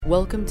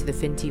Welcome to the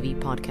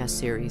FinTV podcast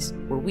series,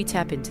 where we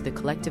tap into the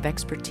collective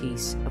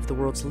expertise of the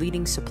world's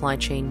leading supply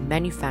chain,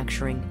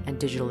 manufacturing, and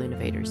digital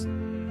innovators.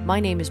 My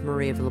name is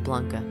Maria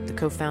Villablanca, the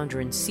co-founder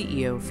and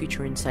CEO of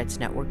Future Insights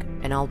Network,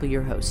 and I'll be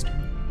your host.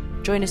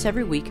 Join us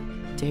every week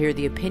to hear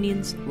the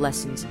opinions,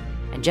 lessons,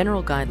 and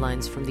general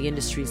guidelines from the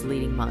industry's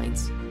leading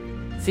minds.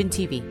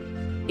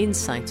 FinTV,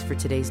 insights for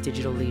today's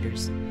digital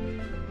leaders.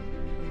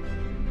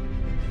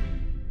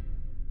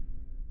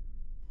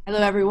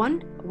 Hello,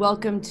 everyone.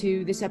 Welcome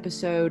to this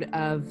episode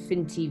of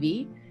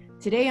FinTV.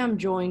 Today, I'm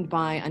joined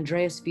by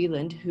Andreas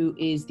Wieland, who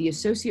is the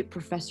Associate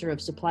Professor of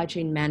Supply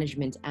Chain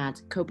Management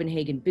at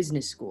Copenhagen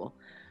Business School.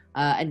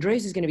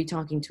 Andreas is going to be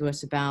talking to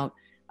us about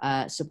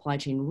supply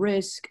chain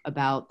risk,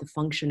 about the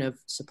function of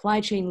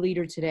supply chain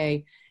leader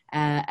today,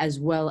 as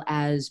well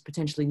as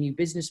potentially new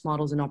business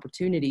models and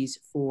opportunities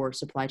for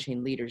supply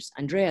chain leaders.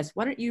 Andreas,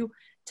 why don't you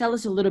tell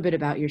us a little bit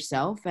about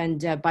yourself?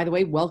 And by the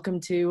way, welcome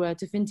to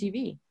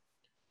FinTV.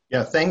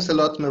 Yeah, thanks a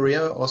lot,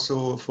 Maria,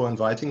 also for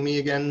inviting me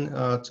again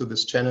to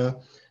this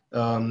channel.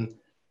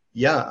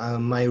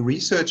 My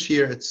research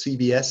here at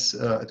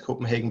CBS, at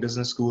Copenhagen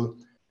Business School,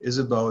 is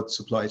about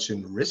supply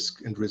chain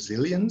risk and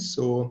resilience.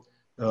 So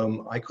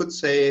I could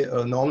say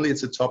normally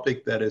it's a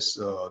topic that is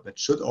that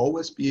should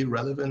always be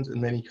relevant in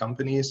many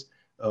companies,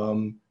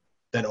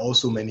 that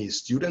also many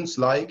students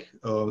like,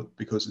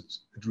 because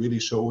it really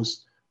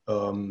shows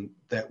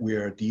that we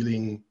are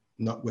dealing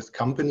not with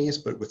companies,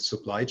 but with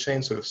supply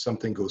chain. So if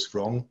something goes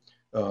wrong,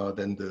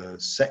 then the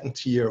second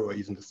tier or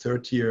even the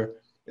third tier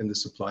in the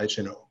supply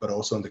chain, but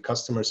also on the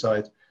customer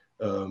side,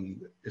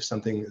 if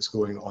something is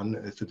going on,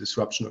 if a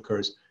disruption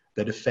occurs,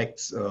 that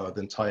affects the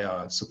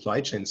entire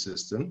supply chain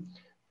system.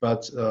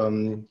 But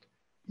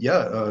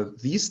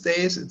these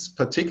days it's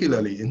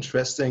particularly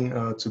interesting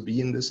to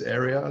be in this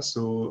area.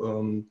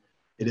 So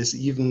it is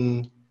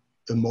even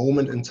a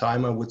moment in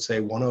time, I would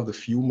say, one of the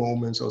few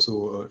moments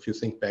also, if you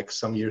think back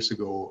some years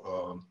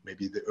ago,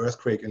 maybe the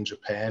earthquake in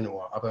Japan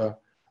or other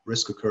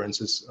risk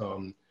occurrences,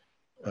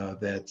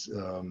 that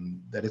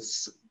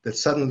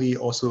suddenly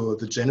also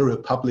the general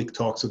public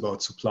talks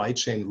about supply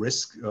chain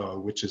risk,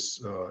 which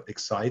is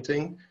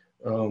exciting.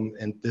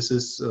 And this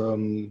is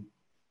an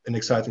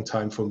exciting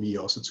time for me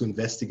also to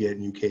investigate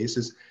new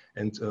cases.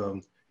 And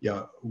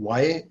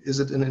why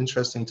is it an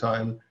interesting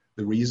time?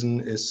 The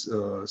reason is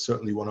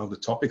certainly one of the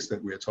topics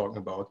that we are talking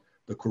about,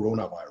 the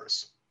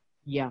coronavirus.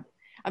 Yeah.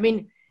 I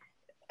mean,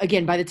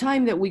 again, by the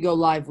time that we go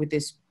live with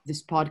this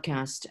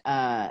podcast,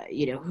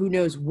 who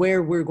knows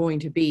where we're going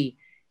to be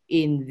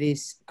in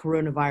this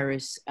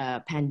coronavirus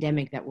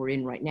pandemic that we're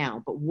in right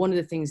now. But one of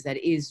the things that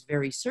is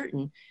very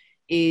certain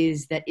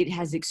is that it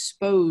has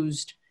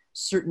exposed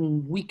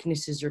certain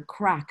weaknesses or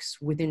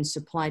cracks within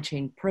supply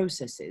chain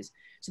processes.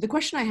 So the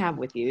question I have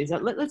with you is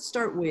that let's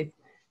start with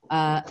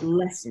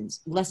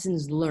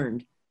lessons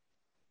learned.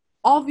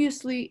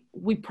 Obviously,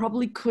 we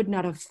probably could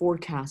not have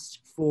forecast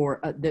for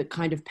the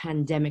kind of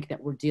pandemic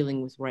that we're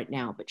dealing with right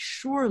now, but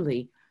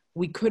surely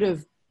we could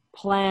have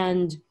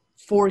planned,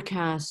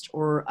 forecast,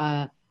 or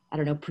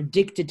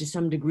predicted to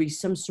some degree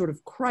some sort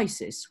of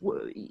crisis.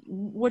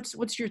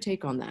 What's your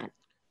take on that?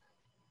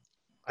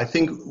 I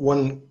think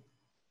one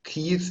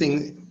key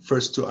thing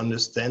first to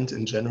understand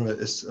in general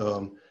is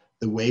the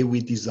way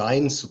we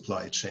design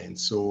supply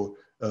chains. So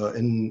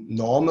in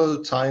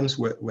normal times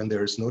when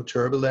there is no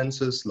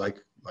turbulences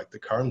like the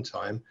current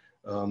time,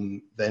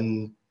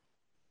 then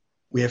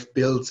we have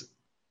built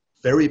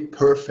very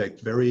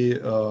perfect, very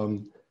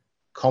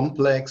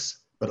complex,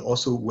 but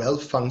also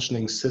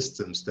well-functioning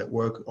systems that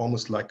work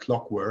almost like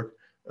clockwork,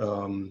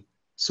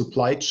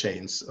 supply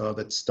chains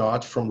that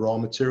start from raw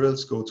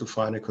materials, go to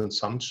final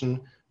consumption,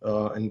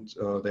 and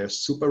they're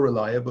super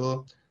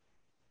reliable.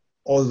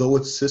 Although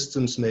it's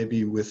systems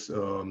maybe with,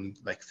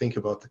 think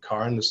about the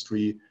car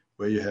industry,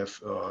 where you have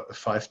a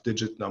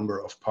 5-digit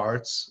number of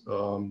parts.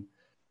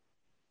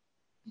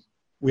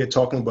 We are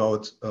talking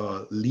about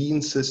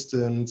lean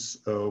systems.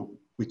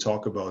 We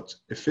talk about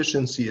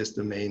efficiency as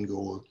the main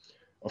goal.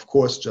 Of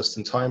course,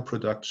 just-in-time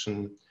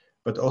production,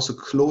 but also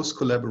close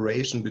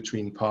collaboration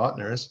between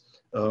partners.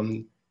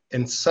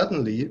 And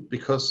suddenly,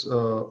 because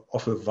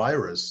of a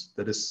virus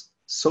that is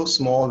so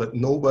small that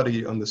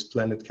nobody on this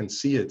planet can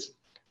see it,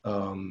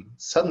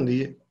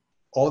 suddenly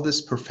all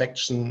this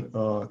perfection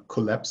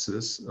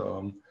collapses.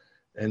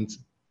 And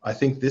I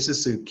think this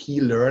is a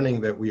key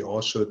learning that we all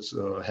should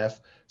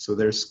have. So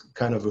there's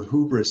kind of a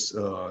hubris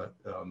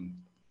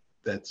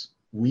that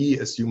we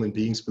as human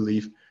beings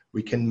believe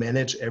we can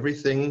manage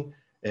everything.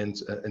 And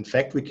in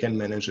fact, we can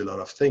manage a lot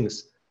of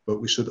things,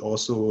 but we should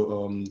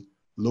also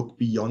look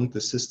beyond the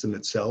system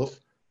itself.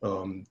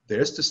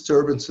 There's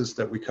disturbances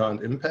that we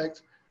can't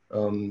impact.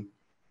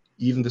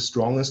 Even the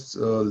strongest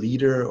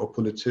leader or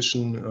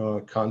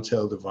politician can't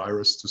tell the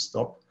virus to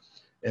stop.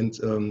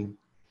 And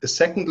the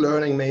second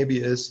learning maybe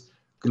is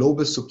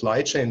global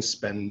supply chains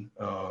span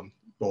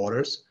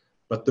borders,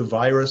 but the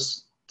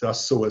virus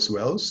does so as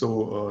well.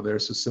 So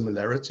there's a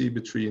similarity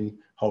between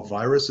how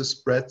viruses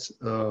spread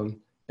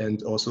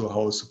and also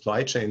how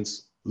supply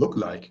chains look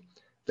like.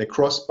 They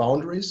cross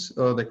boundaries,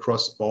 they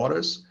cross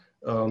borders,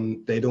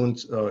 They don't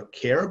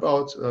care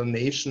about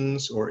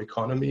nations or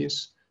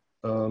economies.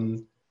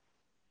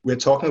 We're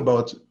talking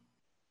about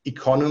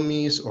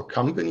economies or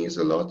companies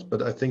a lot,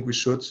 but I think we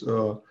should,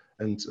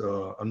 and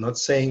I'm not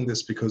saying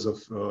this because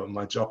of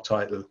my job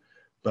title,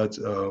 but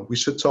we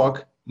should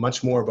talk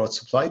much more about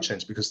supply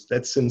chains, because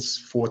that's since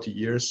 40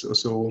 years or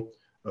so,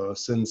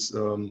 since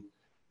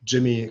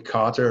Jimmy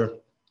Carter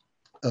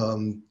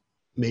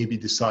maybe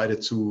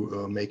decided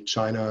to make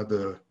China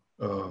the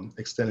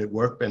extended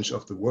workbench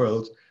of the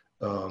world.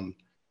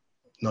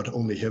 Not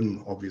only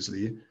him,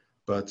 obviously,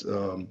 but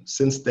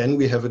since then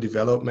we have a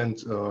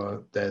development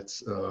that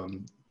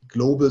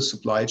global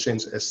supply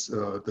chains as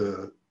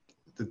the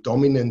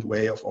dominant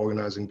way of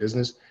organizing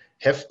business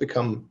have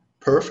become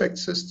perfect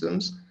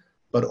systems,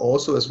 but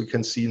also, as we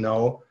can see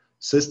now,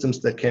 systems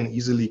that can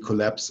easily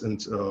collapse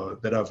and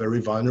that are very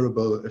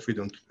vulnerable if we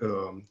don't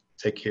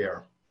take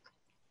care.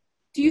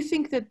 Do you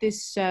think that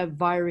this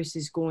virus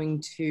is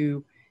going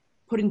to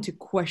put into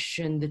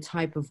question the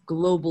type of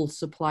global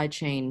supply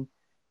chain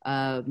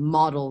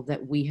model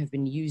that we have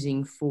been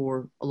using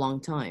for a long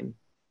time?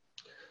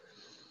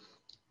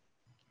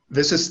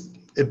 This is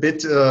a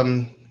bit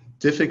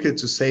difficult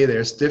to say.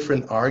 There's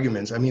different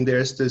arguments. I mean,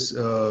 there's this,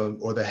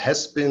 or there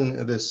has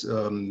been this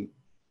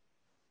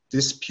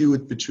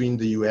dispute between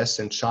the US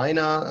and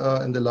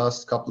China in the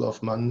last couple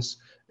of months.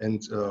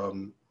 And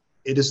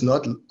it is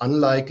not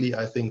unlikely,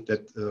 I think,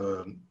 that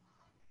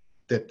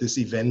that this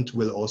event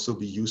will also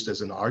be used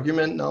as an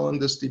argument now in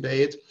this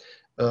debate,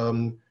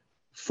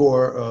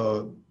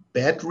 for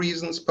bad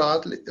reasons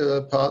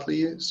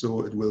partly,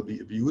 so it will be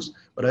abused,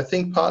 but I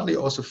think partly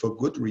also for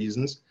good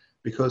reasons,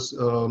 because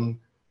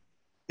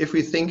if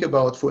we think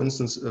about, for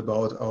instance,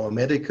 about our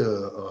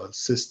medical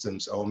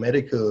systems, our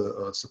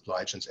medical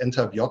supply chains,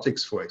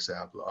 antibiotics, for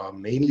example, are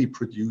mainly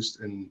produced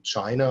in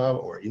China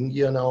or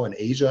India now, in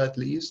Asia at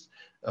least.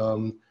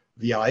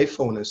 The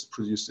iPhone is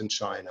produced in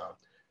China.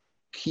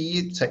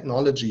 Key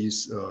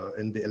technologies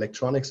in the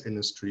electronics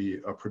industry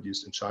are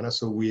produced in China.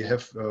 So we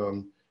have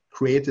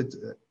created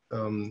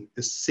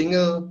a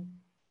single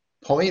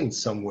point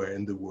somewhere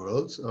in the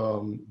world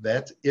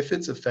that, if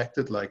it's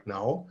affected like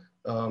now,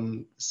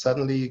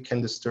 suddenly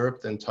can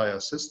disturb the entire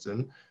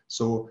system.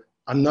 So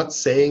I'm not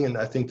saying, and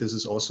I think this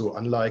is also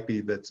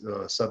unlikely, that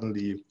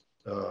suddenly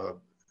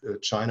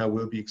China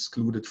will be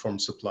excluded from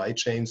supply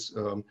chains.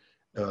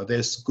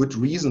 There's good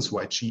reasons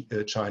why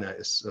China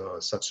is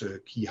such a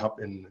key hub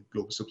in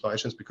global supply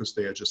chains, because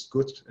they are just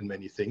good in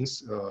many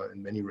things,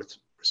 in many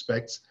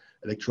respects.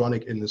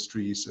 Electronic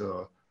industries,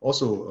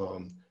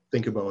 also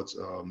think about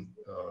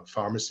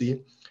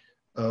pharmacy.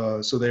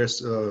 So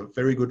there's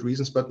very good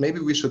reasons, but maybe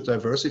we should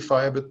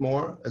diversify a bit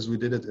more, as we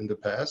did it in the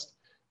past.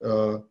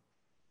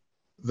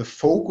 The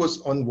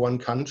focus on one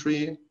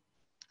country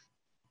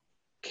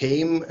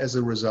came as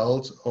a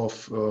result of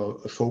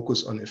a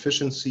focus on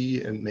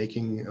efficiency and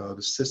making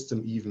the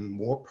system even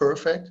more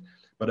perfect.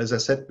 But as I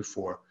said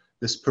before,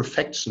 this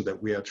perfection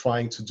that we are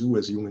trying to do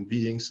as human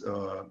beings,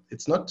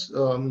 it's not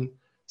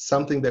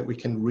something that we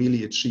can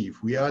really achieve.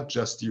 We are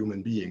just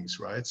human beings,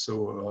 right?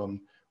 So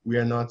we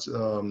are not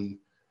in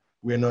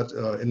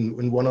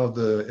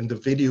the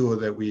video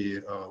that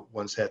we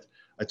once had,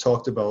 I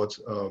talked about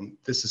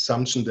this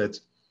assumption that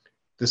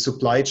the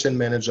supply chain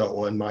manager,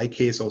 or in my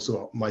case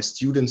also my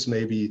students,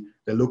 maybe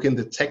they look in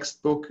the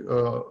textbook,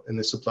 in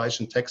the supply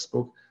chain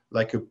textbook,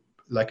 like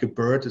a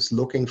bird is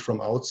looking from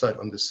outside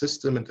on the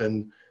system and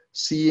then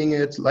seeing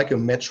it like a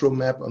metro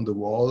map on the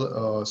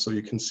wall, so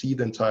you can see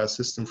the entire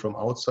system from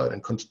outside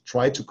and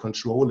try to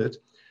control it.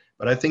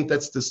 But I think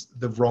that's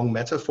the wrong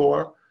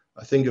metaphor.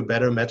 I think a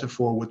better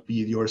metaphor would be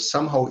you're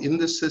somehow in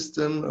the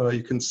system,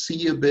 you can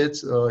see a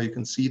bit, you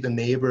can see the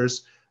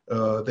neighbors,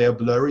 they're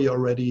blurry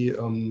already,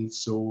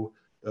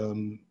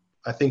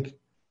 I think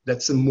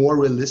that's a more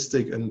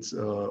realistic and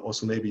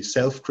also maybe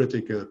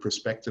self-critical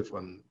perspective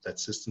on that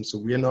system. So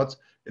we are not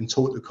in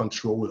total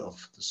control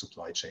of the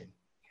supply chain.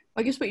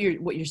 I guess what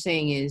you're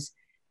saying is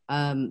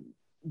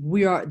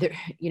we are there,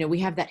 we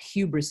have that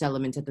hubris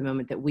element at the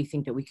moment that we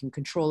think that we can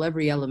control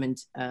every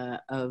element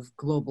of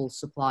global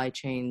supply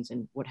chains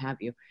and what have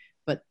you.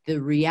 But the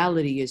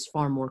reality is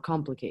far more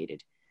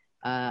complicated.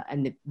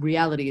 And the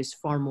reality is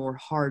far more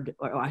harder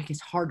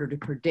to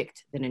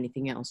predict than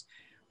anything else.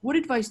 What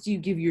advice do you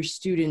give your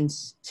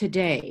students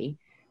today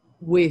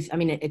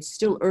it's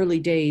still early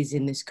days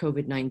in this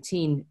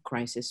COVID-19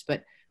 crisis,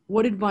 but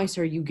what advice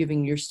are you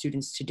giving your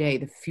students today,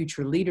 the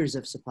future leaders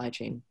of supply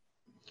chain?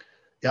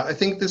 Yeah, I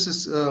think this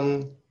is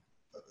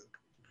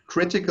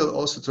critical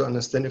also to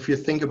understand. If you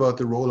think about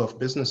the role of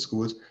business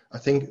schools, I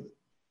think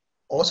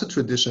also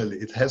traditionally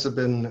it has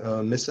been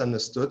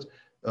misunderstood.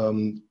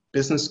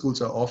 Business schools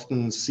are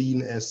often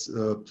seen as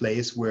a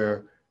place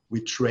where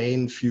we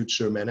train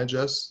future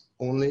managers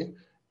only.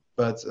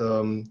 But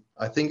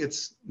I think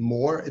it's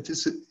more, it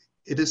is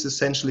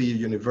essentially a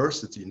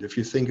university. And if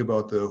you think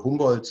about the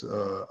Humboldt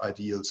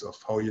ideals of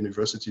how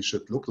university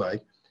should look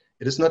like,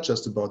 it is not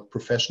just about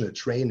professional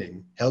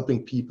training,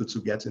 helping people to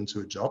get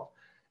into a job.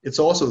 It's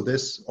also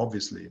this,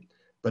 obviously,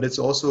 but it's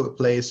also a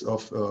place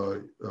of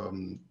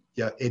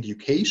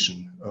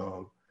education,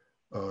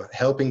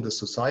 helping the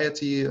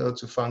society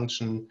to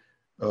function,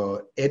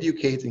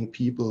 educating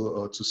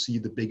people to see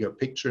the bigger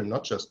picture,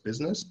 not just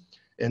business.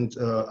 And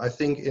I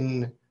think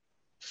in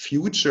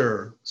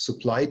future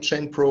supply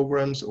chain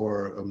programs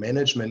or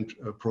management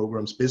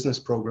programs, business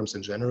programs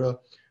in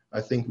general,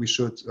 I think we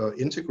should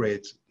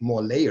integrate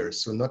more layers.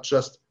 So not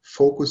just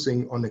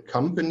focusing on a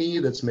company,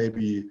 that's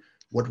maybe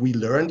what we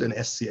learned in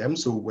SCM,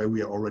 so where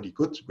we are already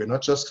good. We're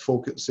not just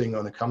focusing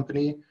on a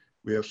company,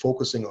 we are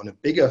focusing on a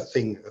bigger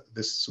thing,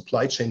 this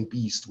supply chain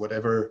beast,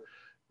 whatever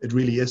it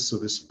really is. So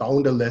this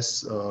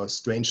boundarless,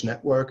 strange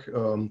network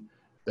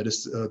that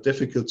is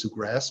difficult to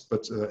grasp,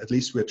 but at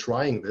least we're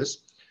trying this.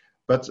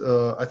 But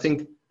I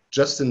think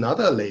just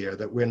another layer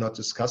that we're not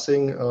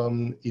discussing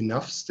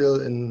enough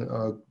still in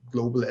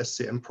global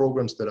SCM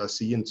programs that I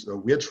see, and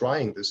we're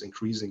trying this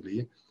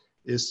increasingly,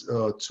 is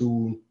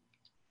to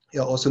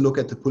also look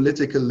at the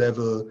political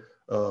level,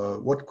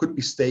 what could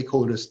be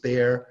stakeholders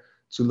there,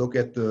 to look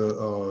at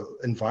the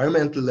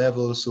environmental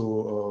level,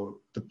 so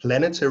the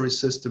planetary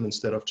system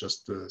instead of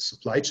just the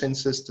supply chain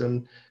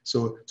system.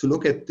 So to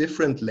look at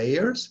different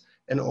layers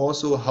and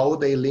also how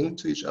they link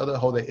to each other,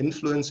 how they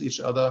influence each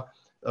other.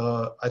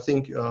 I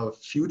think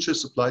future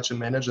supply chain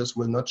managers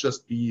will not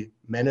just be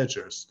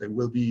managers, they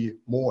will be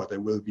more. There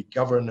will be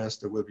governors,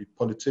 there will be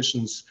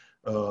politicians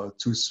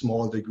to a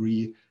small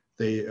degree.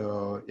 They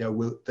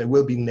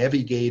will be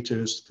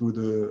navigators through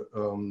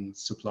the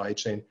supply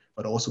chain,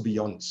 but also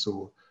beyond.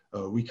 So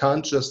we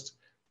can't just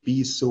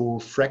be so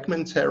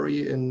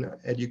fragmentary in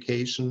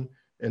education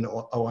and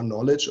our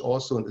knowledge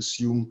also and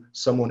assume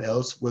someone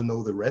else will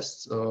know the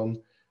rest.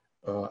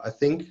 I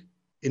think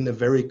in a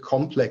very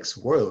complex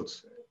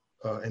world,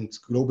 and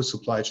global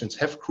supply chains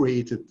have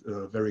created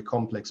a very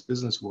complex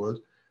business world,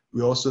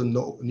 we also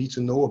need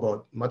to know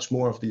about much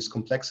more of these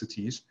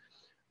complexities,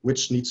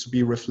 which needs to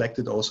be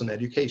reflected also in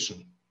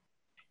education.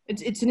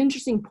 It's an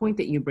interesting point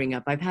that you bring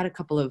up. I've had a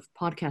couple of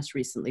podcasts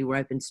recently where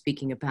I've been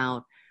speaking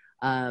about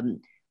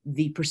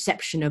the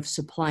perception of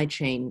supply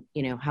chain,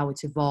 you know, how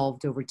it's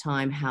evolved over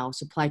time, how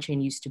supply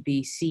chain used to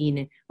be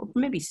seen, or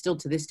maybe still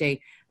to this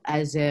day,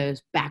 as a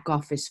back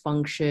office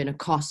function, a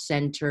cost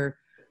center,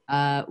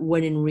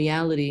 when in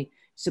reality,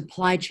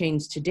 supply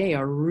chains today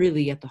are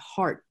really at the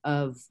heart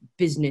of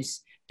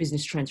business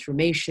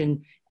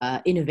transformation,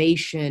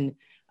 innovation.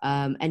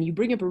 And you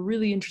bring up a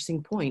really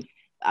interesting point.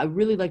 I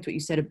really liked what you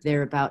said up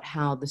there about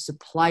how the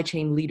supply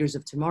chain leaders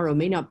of tomorrow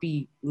may not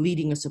be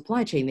leading a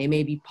supply chain, they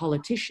may be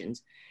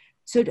politicians.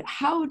 So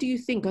how do you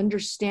think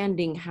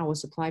understanding how a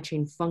supply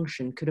chain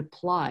function could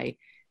apply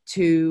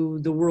to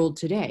the world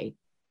today?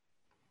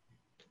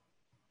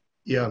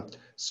 Yeah,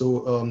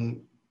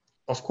 so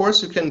of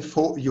course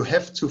you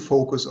have to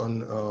focus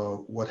on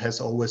what has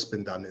always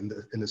been done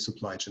in the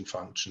supply chain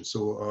function.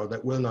 So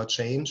that will not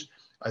change.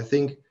 I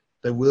think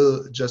there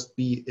will just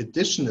be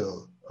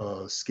additional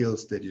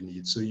skills that you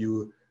need. So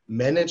you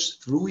manage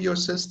through your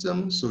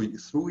system, so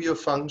through your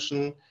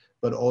function,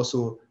 but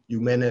also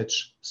you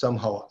manage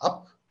somehow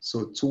up,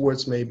 so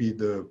towards maybe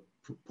the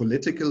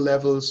political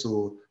level.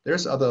 So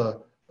there's other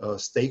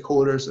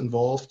stakeholders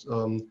involved.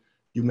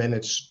 You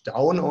manage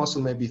down also,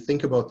 maybe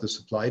think about the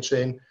supply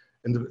chain.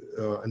 And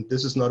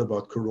this is not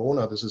about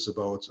Corona, this is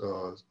about,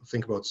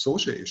 think about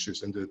social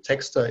issues in the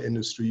textile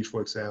industry,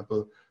 for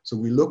example. So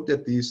we looked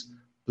at these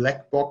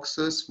black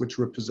boxes which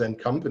represent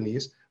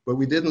companies, but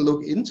we didn't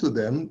look into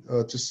them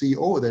to see,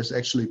 oh, there's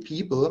actually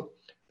people,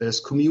 there's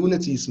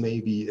communities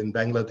maybe in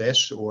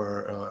Bangladesh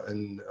or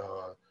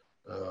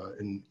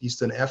in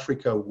Eastern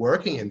Africa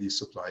working in these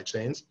supply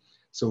chains.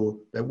 So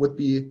that would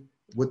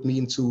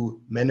mean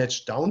to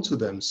manage down to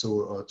them,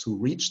 so to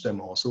reach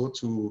them also,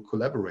 to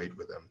collaborate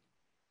with them.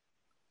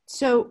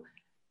 So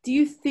do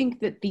you think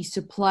that the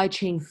supply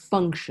chain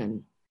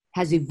function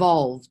has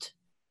evolved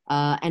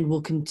and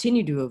will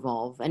continue to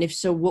evolve? And if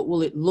so, what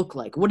will it look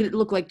like? What did it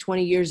look like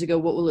 20 years ago?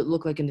 What will it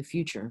look like in the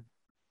future?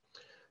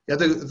 Yeah,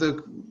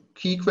 the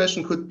key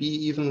question could be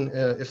even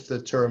if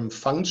the term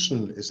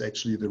function is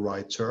actually the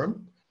right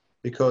term,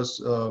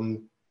 because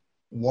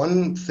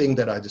one thing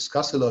that I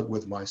discuss a lot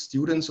with my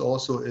students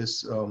also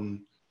is,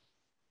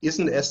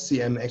 isn't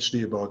SCM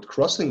actually about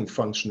crossing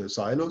functional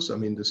silos? I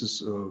mean, this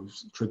is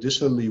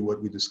traditionally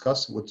what we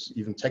discuss, what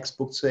even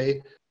textbooks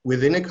say,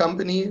 within a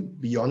company,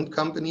 beyond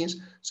companies.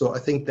 So I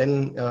think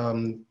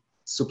then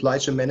supply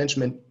chain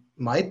management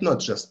might not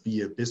just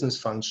be a business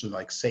function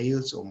like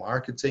sales or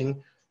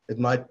marketing. It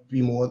might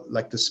be more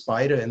like the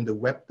spider in the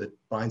web that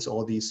binds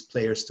all these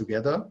players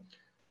together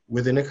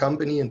within a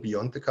company and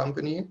beyond the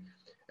company.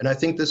 And I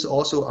think this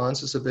also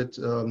answers a bit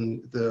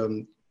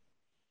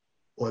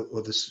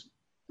this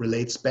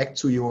relates back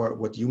to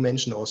what you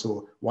mentioned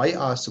also. Why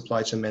are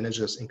supply chain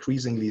managers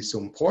increasingly so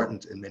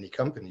important in many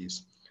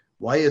companies?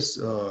 Why is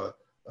the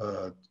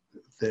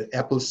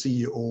Apple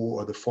CEO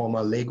or the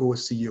former Lego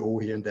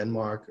CEO here in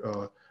Denmark,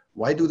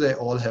 why do they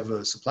all have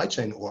a supply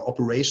chain or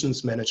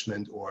operations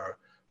management or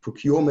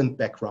procurement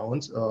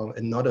background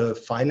and not a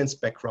finance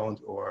background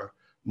or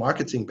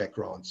marketing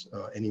background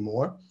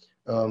anymore?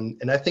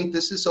 And I think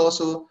this is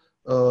also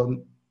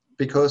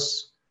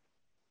because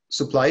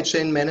supply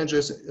chain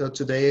managers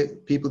today,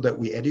 people that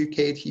we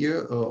educate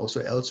here, also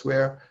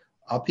elsewhere,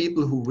 are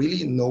people who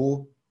really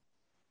know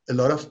a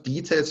lot of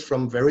details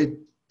from very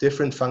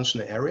different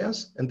functional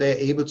areas, and they're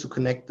able to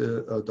connect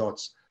the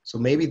dots. So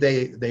maybe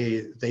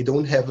they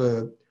don't have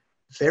a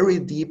very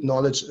deep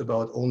knowledge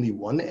about only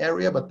one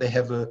area, but they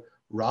have a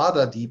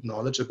rather deep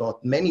knowledge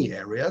about many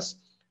areas,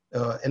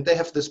 and they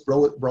have this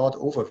broad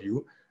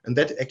overview. And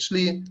that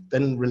actually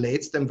then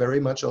relates them very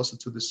much also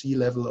to the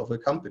C-level of a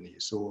company.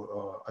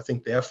 So I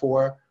think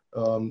therefore,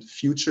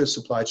 future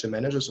supply chain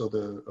managers or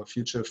the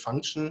future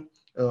function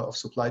of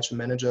supply chain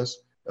managers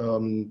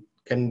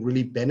can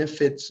really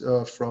benefit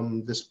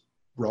from this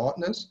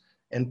broadness,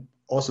 and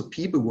also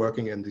people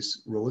working in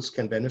these roles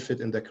can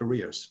benefit in their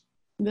careers.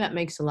 That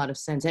makes a lot of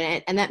sense.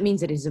 And that means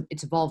that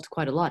it's evolved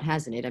quite a lot,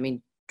 hasn't it? I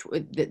mean,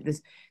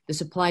 the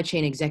supply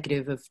chain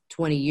executive of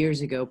 20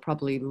 years ago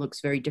probably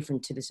looks very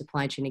different to the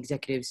supply chain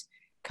executives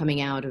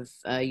coming out of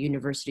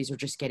universities or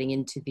just getting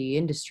into the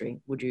industry.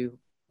 What do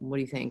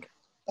you think?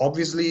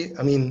 Obviously,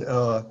 I mean,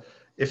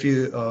 if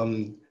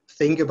you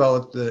think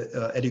about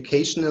the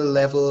educational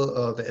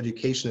level, the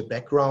educational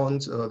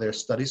background, there are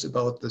studies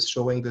about this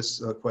showing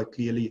this quite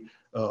clearly,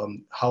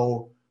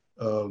 how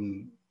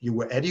you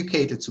were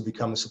educated to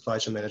become a supply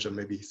chain manager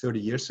maybe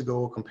 30 years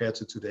ago compared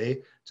to today.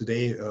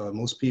 Today,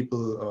 most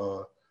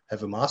people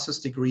have a master's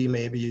degree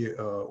maybe,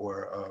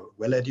 or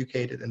well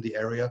educated in the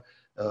area.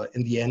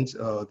 In the end,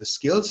 the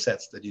skill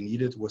sets that you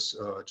needed was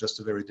just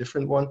a very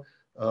different one.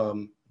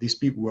 These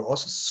people were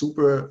also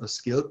super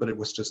skilled, but it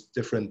was just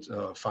different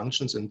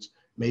functions and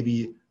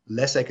maybe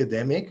less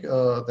academic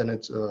than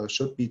it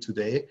should be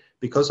today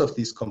because of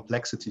these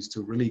complexities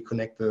to really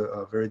connect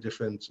the very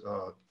different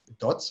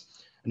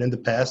dots. And in the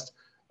past,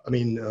 I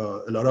mean,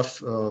 a lot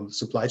of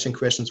supply chain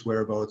questions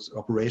were about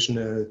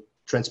operational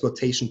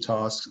transportation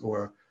tasks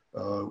or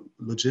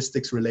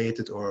logistics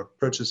related or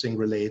purchasing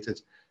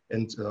related.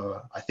 And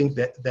I think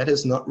that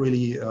is not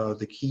really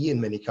the key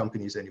in many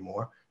companies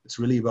anymore. It's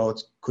really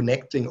about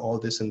connecting all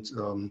this and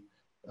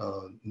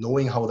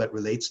knowing how that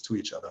relates to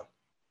each other.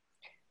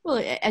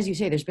 Well, as you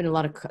say, there's been a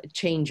lot of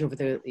change over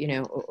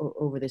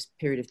over this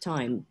period of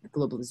time.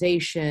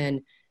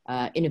 Globalization,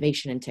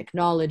 innovation and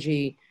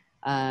technology,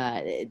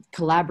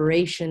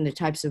 collaboration, the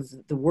types of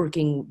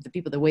the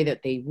people, the way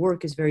that they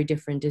work is very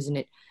different, isn't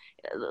it?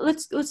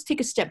 Let's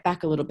take a step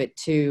back a little bit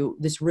to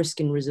this risk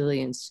and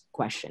resilience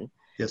question.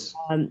 Yes.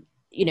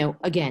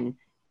 Again,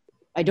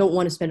 I don't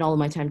want to spend all of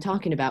my time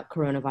talking about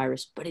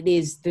coronavirus, but it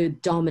is the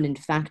dominant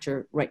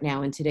factor right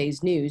now in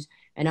today's news.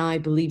 And I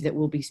believe that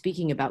we'll be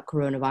speaking about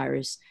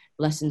coronavirus,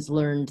 lessons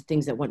learned,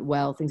 things that went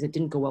well, things that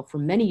didn't go well for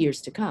many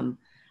years to come.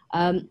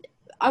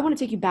 I want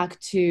to take you back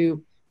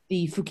to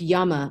the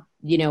Fukuyama,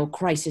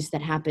 crisis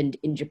that happened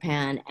in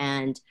Japan.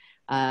 And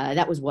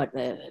that was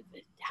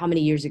how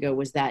many years ago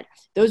was that?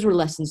 Those were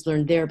lessons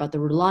learned there about the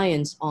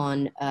reliance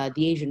on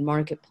the Asian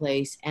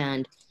marketplace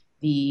and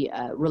the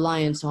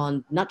reliance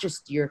on not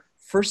just your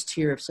first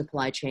tier of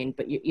supply chain,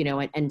 but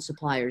and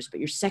suppliers, but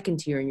your second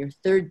tier and your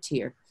third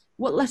tier.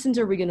 What lessons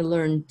are we going to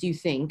learn, do you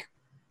think,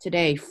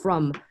 today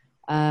from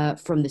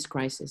this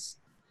crisis?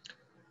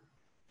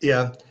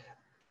 Yeah,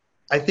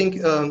 I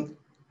think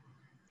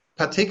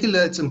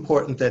particularly it's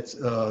important that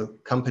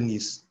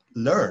companies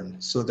learn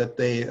so that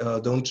they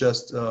don't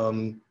just,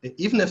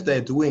 even if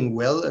they're doing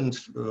well, and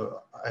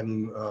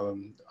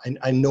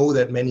I know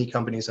that many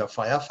companies are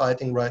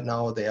firefighting right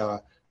now. They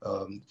are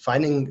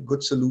finding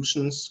good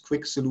solutions,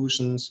 quick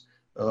solutions,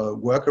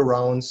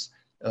 workarounds.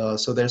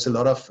 So there's a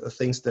lot of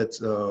things that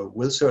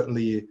will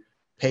certainly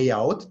pay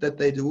out that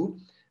they do.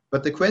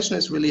 But the question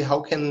is really,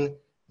 how can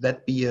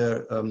that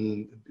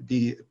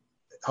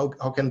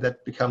how can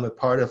that become a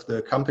part of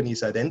the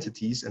company's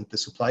identities and the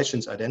supply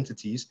chain's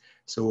identities?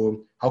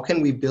 So how can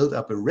we build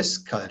up a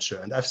risk culture?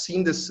 And I've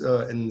seen this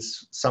in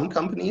some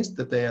companies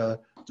that they are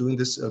doing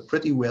this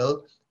pretty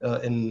well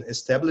in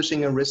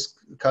establishing a risk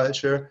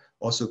culture,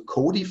 also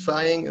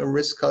codifying a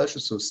risk culture,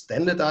 so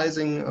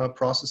standardizing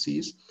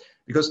processes.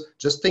 Because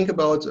just think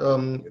about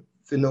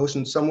the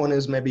notion someone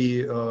is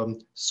maybe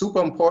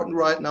super important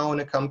right now in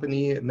a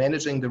company,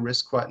 managing the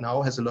risk right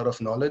now, has a lot of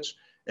knowledge,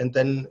 and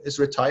then is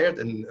retired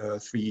in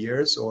 3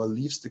 years or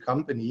leaves the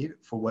company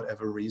for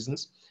whatever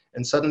reasons.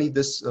 And suddenly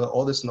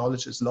all this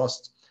knowledge is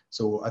lost.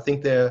 So I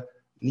think there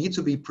need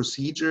to be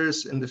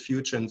procedures in the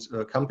future, and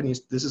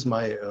companies, this is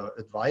my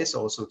advice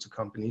also to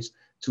companies,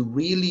 to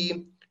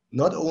really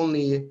not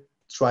only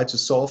try to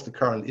solve the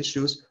current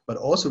issues, but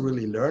also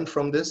really learn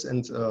from this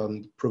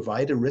and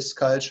provide a risk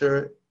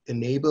culture,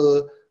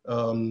 enable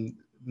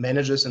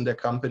managers in their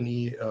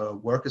company,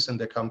 workers in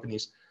their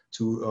companies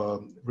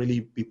to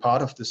really be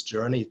part of this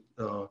journey,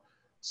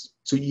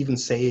 to even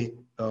say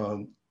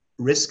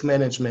risk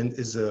management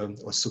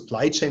or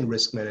supply chain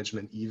risk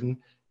management even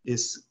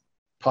is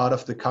part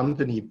of the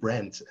company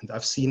brand. And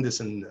I've seen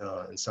this in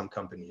some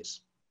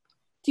companies.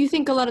 Do you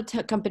think a lot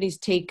of companies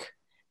take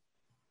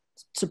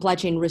supply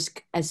chain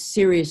risk as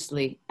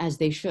seriously as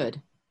they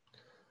should?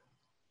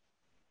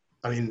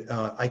 I mean,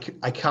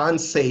 I can't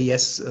say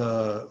yes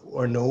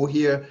or no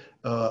here.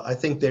 I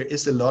think there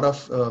is a lot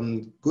of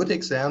good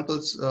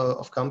examples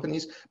of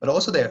companies, but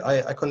also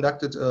I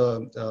conducted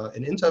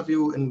an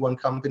interview in one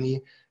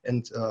company,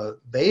 and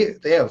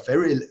they are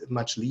very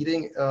much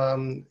leading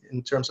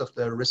in terms of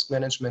their risk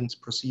management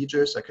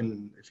procedures.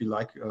 If you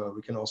like,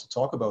 we can also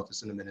talk about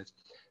this in a minute.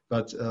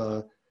 But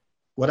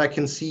what I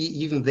can see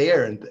even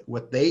there, and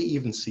what they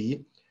even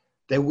see,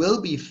 there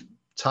will be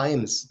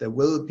times, there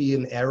will be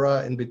an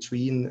era in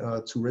between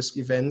two risk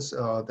events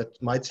that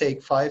might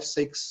take 5,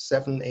 6,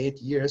 7,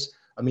 8 years.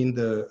 I mean,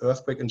 the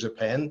earthquake in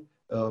Japan,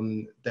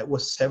 that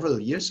was several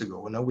years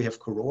ago. Now we have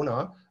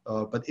Corona,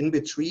 but in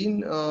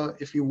between,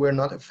 if you were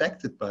not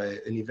affected by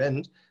an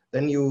event,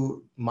 then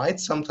you might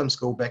sometimes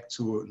go back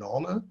to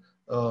normal,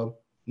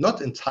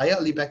 not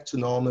entirely back to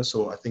normal.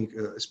 So I think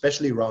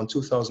especially around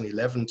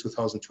 2011,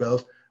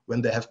 2012,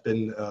 when there have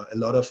been a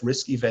lot of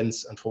risk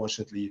events,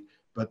 unfortunately,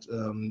 but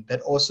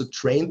that also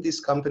trained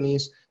these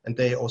companies, and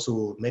they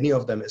also, many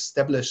of them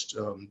established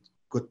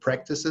good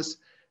practices.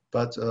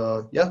 But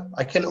yeah,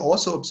 I can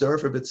also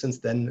observe a bit since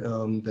then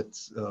that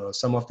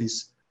some of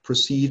these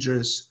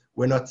procedures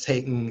were not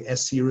taken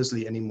as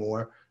seriously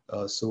anymore.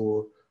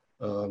 So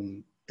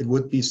it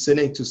would be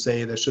cynic to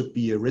say there should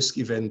be a risk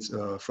event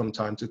from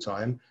time to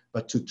time,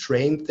 but to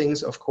train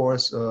things, of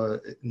course,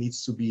 it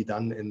needs to be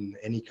done in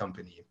any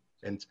company.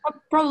 And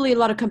probably a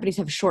lot of companies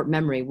have short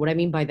memory. What I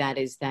mean by that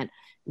is that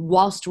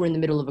whilst we're in the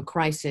middle of a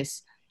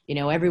crisis, you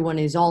know, everyone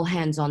is all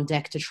hands on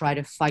deck to try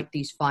to fight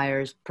these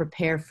fires,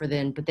 prepare for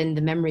them, but then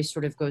the memory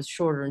sort of goes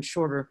shorter and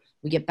shorter.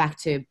 We get back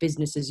to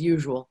business as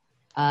usual,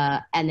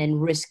 and then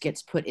risk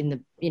gets put in the,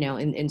 you know,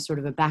 in sort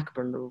of a back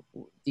burner.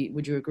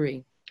 Would you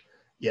agree?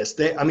 Yes,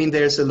 I mean,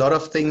 there's a lot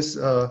of things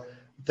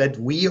that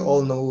we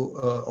all know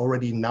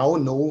already now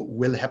know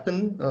will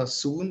happen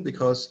soon,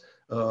 because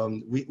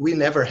we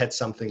never had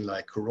something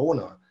like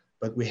Corona,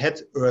 but we had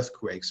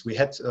earthquakes, we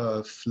had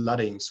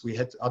floodings, we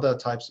had other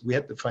types, we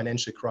had the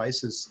financial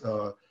crisis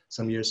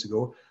some years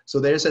ago. So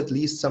there's at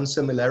least some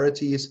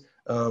similarities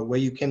where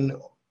you can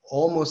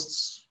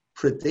almost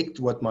predict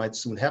what might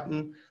soon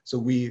happen. So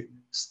we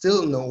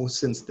still know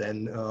since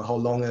then how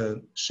long a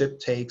ship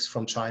takes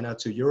from China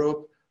to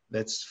Europe.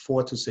 That's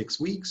 4 to 6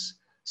 weeks.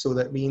 So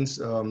that means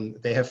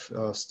they have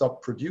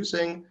stopped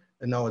producing,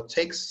 and now it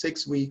takes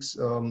 6 weeks.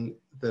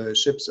 The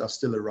ships are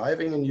still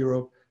arriving in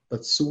Europe,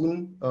 but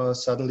soon,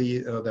 suddenly,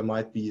 there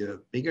might be a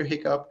bigger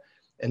hiccup.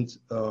 And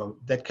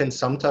that can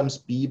sometimes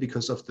be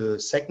because of the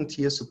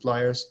second-tier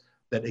suppliers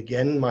that,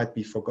 again, might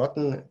be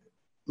forgotten,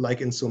 like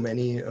in so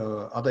many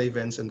other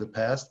events in the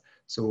past.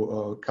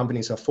 So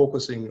companies are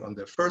focusing on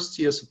their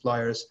first-tier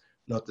suppliers,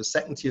 not the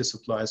second-tier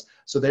suppliers.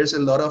 So there's a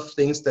lot of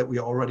things that we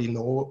already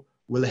know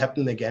will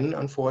happen again,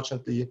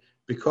 unfortunately,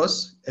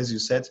 because, as you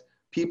said,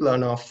 people are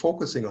now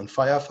focusing on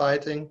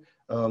firefighting.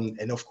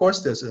 And of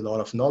course, there's a lot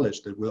of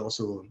knowledge that will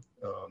also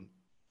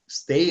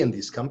stay in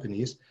these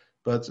companies.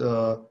 But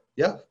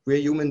yeah, we're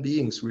human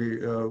beings.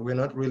 We're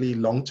not really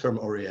long-term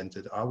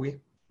oriented, are we?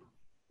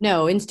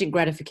 No, instant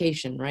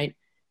gratification, right?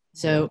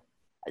 So,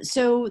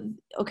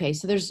 okay,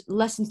 so there's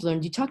lessons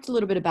learned. You talked a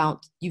little bit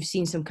about, you've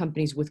seen some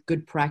companies with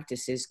good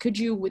practices. Could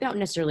you, without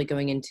necessarily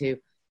going into,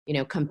 you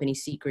know, company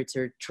secrets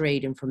or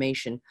trade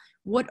information,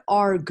 what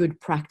are good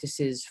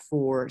practices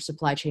for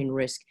supply chain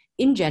risk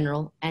in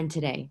general and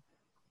today?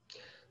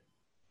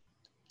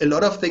 A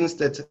lot of things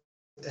that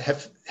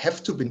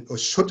have to be, or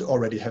should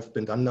already have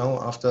been done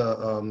now after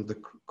the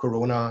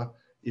Corona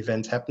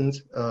event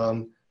happened,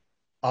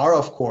 are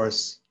of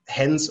course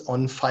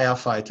hands-on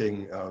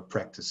firefighting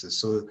practices.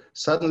 So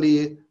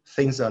suddenly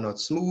things are not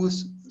smooth.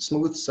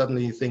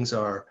 Suddenly things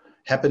are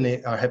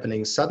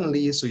happening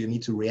suddenly. So you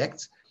need to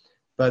react.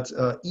 But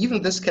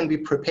even this can be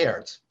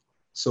prepared.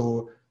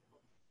 So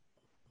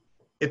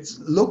it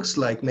looks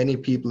like many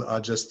people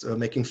are just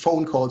making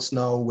phone calls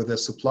now with their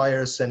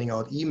suppliers, sending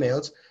out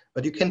emails,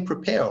 but you can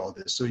prepare all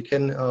this. So you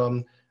can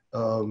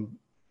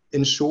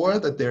ensure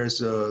that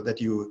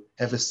that you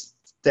have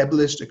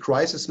established a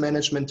crisis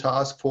management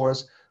task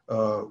force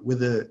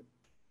with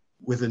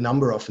a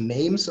number of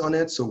names on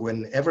it. So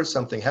whenever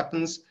something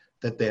happens,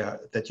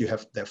 that you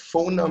have their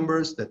phone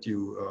numbers, that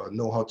you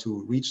know how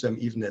to reach them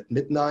even at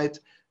midnight,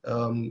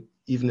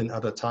 even in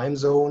other time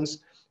zones.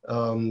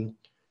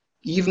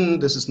 Even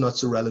this is not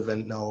so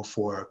relevant now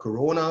for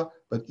Corona,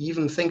 but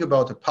even think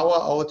about a power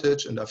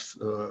outage. And I've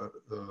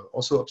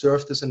also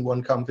observed this in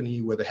one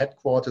company where the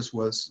headquarters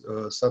was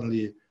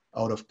suddenly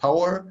out of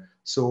power.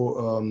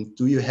 So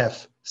do you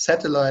have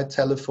satellite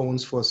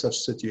telephones for such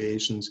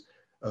situations?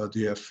 Do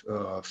you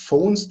have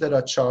phones that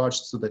are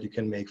charged so that you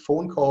can make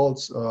phone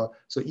calls?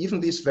 So even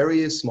these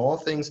very small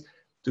things,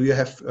 do you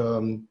have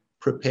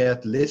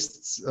prepared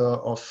lists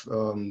of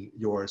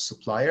your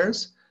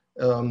suppliers?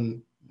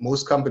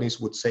 Most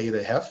companies would say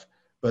they have,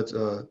 but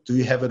do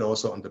you have it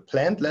also on the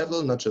plant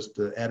level, not just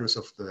the address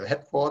of the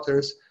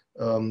headquarters?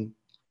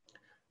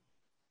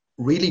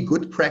 Really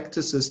good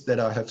practices that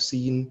I have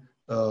seen,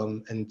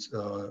 and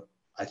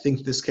I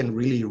think this can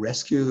really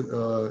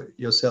rescue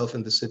yourself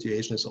in the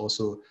situation, is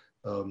also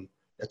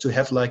to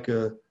have like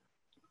a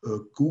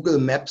Google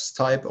Maps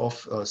type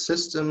of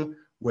system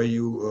where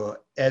you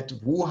add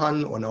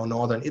Wuhan or now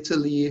northern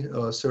Italy,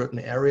 certain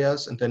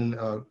areas, and then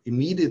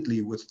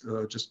immediately with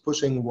just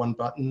pushing one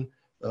button,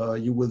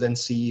 you will then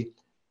see,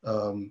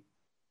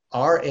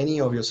 are any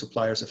of your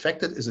suppliers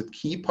affected? Is it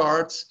key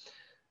parts?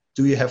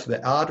 Do you have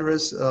the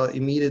address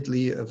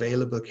immediately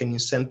available? Can you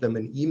send them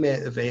an email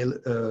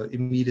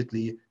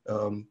immediately,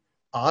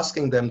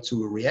 asking them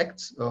to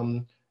react?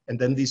 And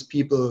then these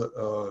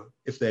people,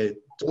 if they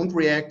don't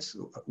react,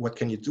 what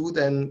can you do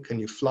then? Can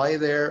you fly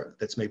there?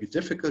 That's maybe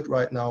difficult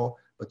right now,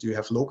 but do you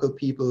have local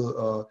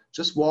people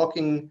just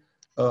walking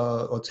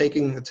or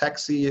taking a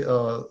taxi,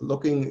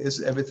 looking,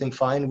 is everything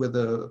fine with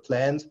the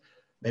plant?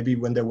 Maybe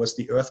when there was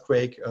the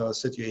earthquake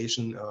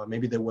situation,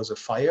 maybe there was a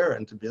fire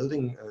and the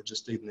building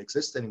just didn't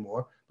exist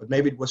anymore, but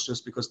maybe it was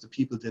just because the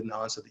people didn't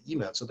answer the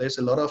email. So there's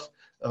a lot of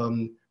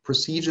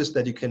procedures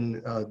that you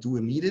can do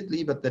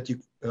immediately, but that you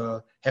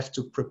have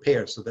to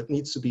prepare. So that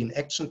needs to be an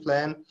action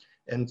plan.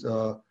 And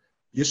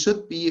you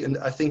should be, and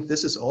I think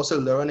this is also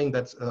learning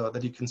that,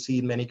 that you can see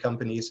in many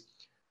companies,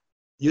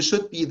 you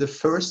should be the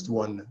first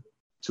one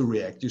to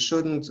react. You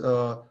shouldn't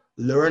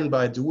learn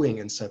by doing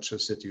in such a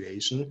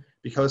situation,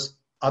 because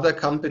other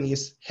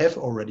companies have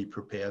already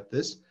prepared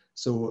this.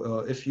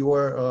 So if you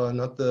are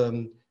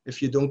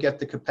if you don't get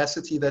the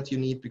capacity that you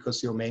need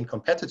because your main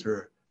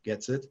competitor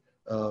gets it,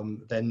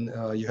 then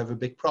you have a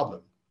big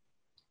problem.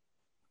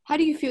 How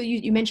do you feel?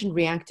 You mentioned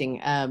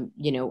reacting.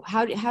 You know,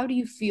 how do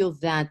you feel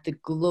that the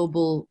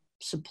global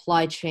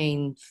supply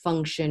chain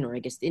function, or I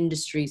guess the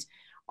industries,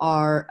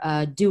 are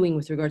doing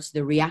with regards to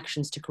the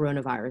reactions to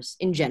coronavirus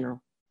in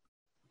general?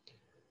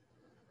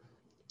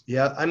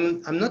 Yeah,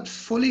 I'm not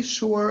fully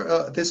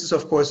sure. This is,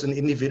 of course, an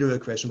individual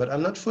question, but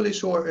I'm not fully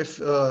sure if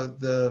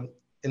the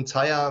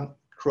entire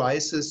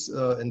crisis,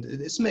 and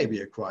it is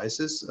maybe a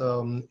crisis,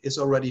 is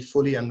already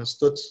fully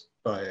understood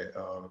by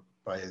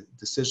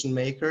decision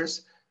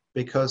makers,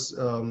 because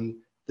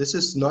this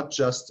is not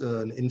just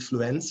an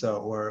influenza,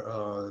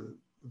 or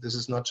this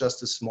is not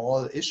just a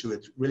small issue.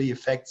 It really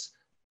affects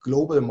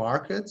global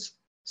markets,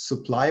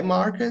 supply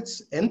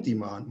markets, and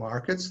demand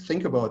markets.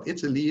 Think about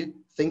Italy,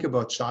 think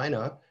about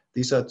China.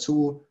 These are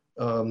two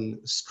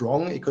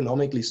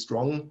economically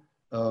strong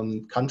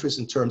countries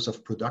in terms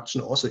of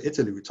production. Also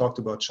Italy, we talked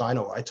about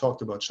China, or I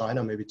talked about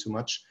China maybe too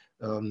much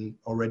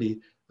already,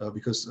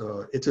 because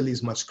Italy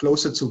is much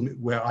closer to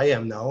where I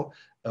am now.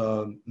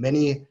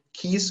 Many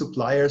key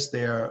suppliers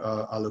there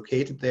are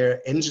located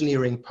there.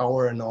 Engineering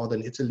power in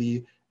northern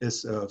Italy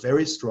is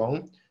very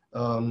strong.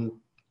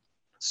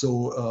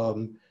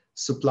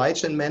 Supply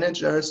chain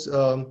managers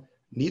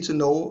need to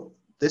know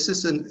this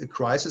is a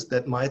crisis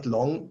that might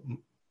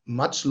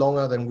much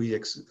longer than we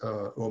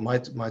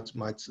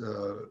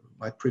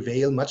might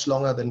prevail much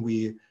longer than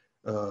we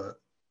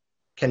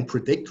can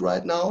predict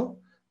right now.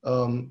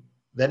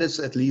 That is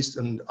at least,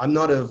 and I'm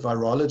not a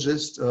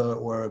virologist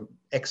or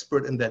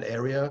expert in that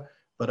area,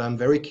 but I'm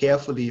very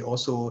carefully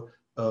also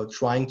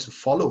trying to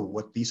follow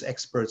what these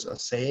experts are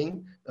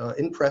saying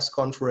in press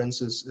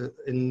conferences,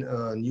 in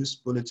news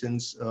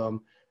bulletins.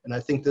 And I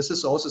think this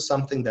is also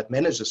something that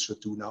managers should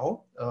do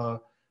now.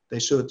 They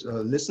should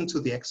listen to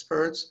the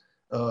experts.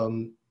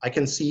 I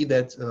can see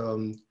that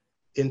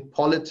in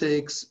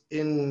politics,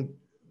 in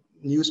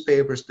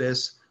newspapers,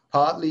 there's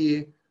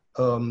partly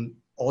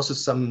also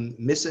some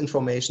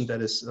misinformation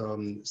that is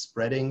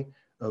spreading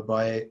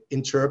by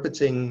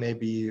interpreting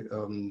maybe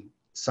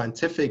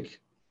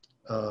scientific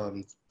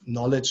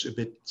knowledge a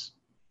bit,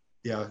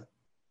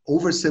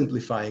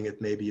 oversimplifying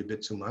it maybe a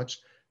bit too much.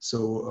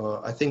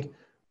 So I think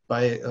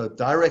by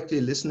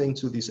directly listening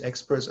to these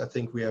experts, I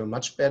think we are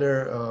much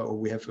better, or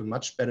we have a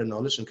much better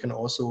knowledge, and can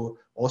also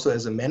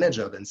as a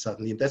manager then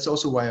suddenly. That's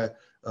also why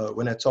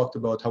when I talked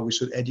about how we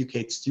should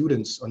educate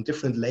students on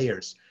different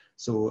layers.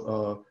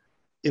 So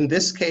in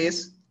this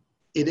case,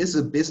 it is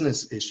a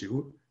business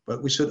issue,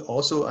 but we should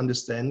also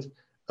understand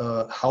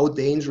how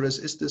dangerous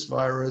is this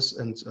virus,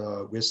 and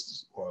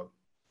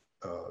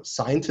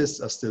scientists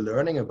are still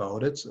learning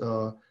about it.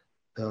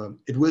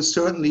 It will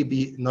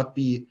certainly not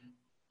be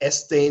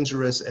as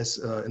dangerous as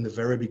in the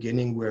very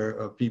beginning,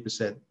 where people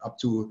said up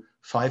to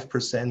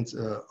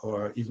 5%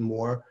 or even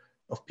more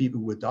of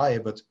people would die.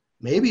 But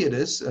maybe it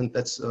is, and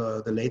that's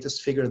the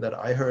latest figure that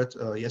I heard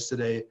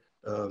yesterday,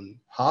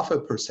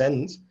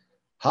 0.5%.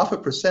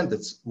 0.5%,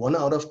 that's 1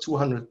 out of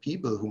 200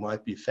 people who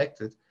might be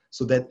affected.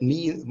 So that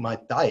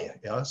might die.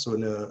 Yeah. So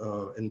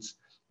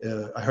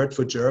I heard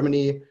for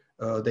Germany,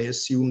 they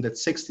assume that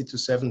 60 to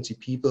 70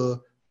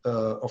 people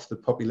of the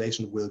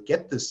population will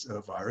get this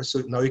virus. So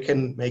now you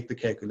can make the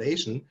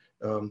calculation.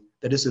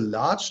 That is a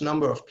large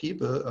number of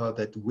people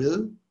that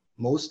will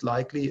most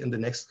likely in the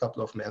next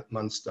couple of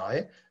months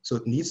die. So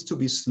it needs to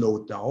be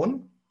slowed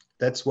down.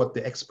 That's what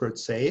the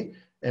experts say.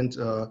 And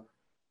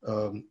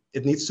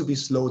it needs to be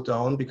slowed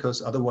down,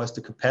 because otherwise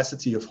the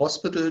capacity of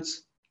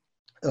hospitals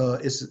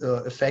is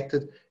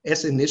affected,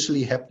 as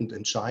initially happened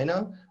in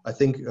China. I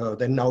think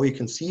then now you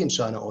can see in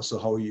China also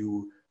how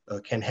you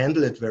can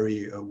handle it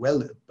very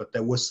well, but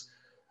there was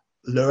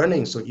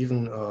learning. So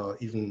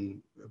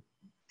even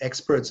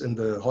experts in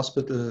the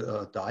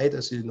hospital died,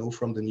 as you know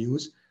from the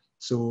news.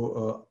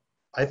 So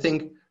I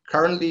think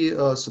currently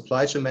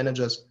supply chain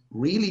managers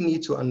really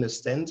need to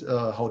understand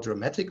how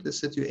dramatic the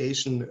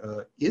situation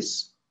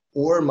is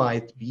or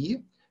might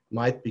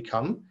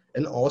become,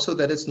 and also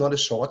that it's not a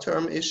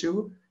short-term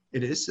issue.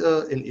 It is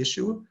an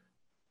issue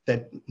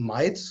that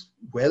might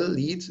well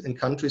lead in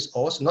countries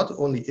also, not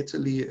only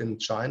Italy and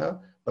China,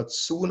 but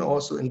soon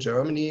also in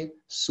Germany,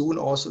 soon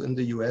also in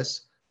the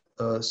US,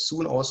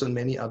 soon also in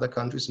many other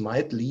countries,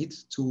 might lead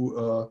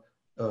to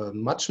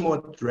much more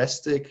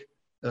drastic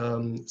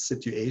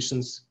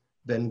situations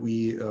than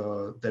we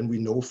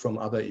know from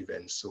other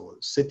events. So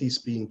cities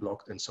being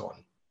blocked and so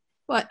on.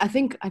 Well, I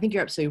think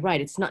you're absolutely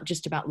right. It's not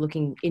just about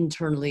looking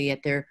internally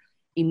at their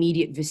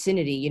immediate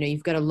vicinity. You know,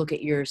 you've got to look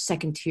at your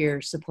second tier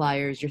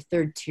suppliers, your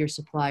third tier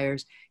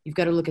suppliers. You've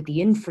got to look at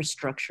the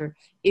infrastructure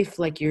if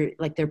like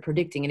they're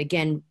predicting. And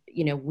again,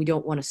 you know, we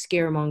don't want to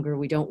scaremonger.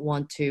 We don't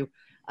want to,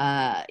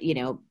 you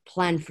know,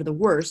 plan for the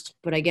worst,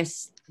 but I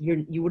guess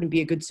you wouldn't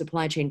be a good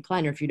supply chain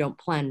planner if you don't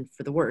plan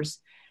for the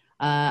worst.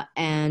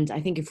 And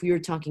I think if we were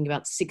talking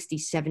about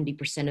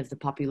 60-70% of the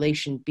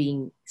population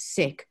being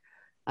sick,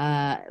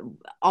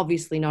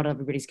 obviously not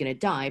everybody's going to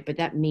die, but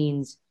that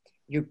means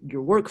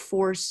your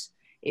workforce,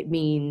 it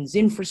means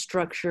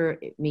infrastructure,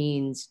 it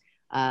means,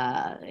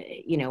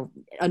 you know,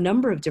 a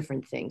number of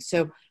different things.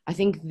 So I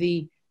think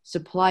the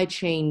supply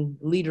chain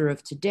leader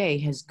of today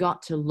has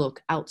got to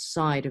look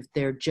outside of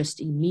their just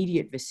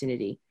immediate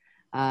vicinity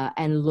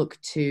and look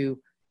to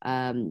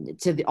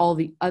all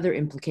the other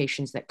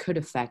implications that could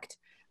affect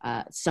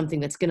something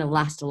that's going to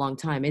last a long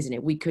time, isn't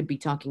it? We could be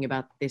talking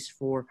about this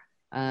for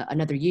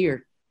another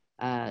year,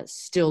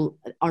 still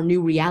our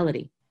new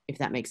reality, if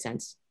that makes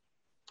sense.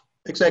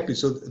 Exactly.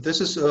 So this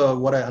is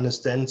what I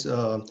understand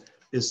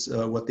is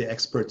what the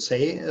experts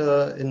say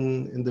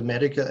in the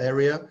medical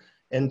area.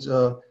 And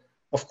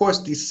of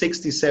course, these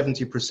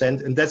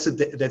 60-70%, and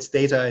that's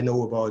data I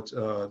know about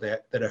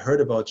that I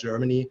heard about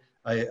Germany.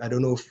 I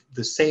don't know if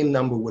the same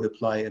number would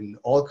apply in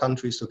all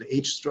countries. So the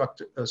age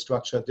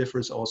structure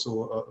differs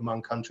also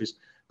among countries.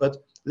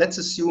 But let's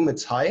assume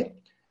it's high.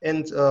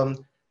 And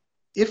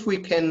if we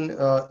can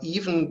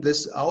even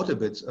this out a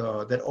bit,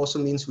 that also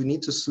means we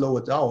need to slow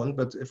it down.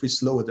 But if we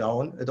slow it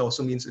down, it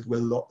also means it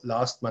will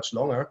last much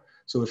longer.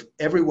 So if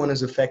everyone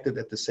is affected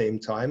at the same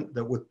time,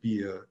 that would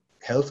be a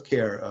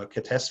healthcare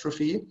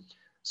catastrophe.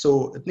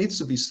 So it needs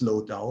to be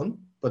slowed down.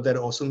 But that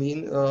also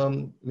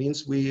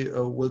means we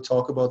will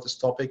talk about this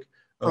topic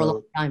for a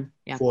long time.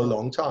 Yeah. For a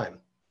long time.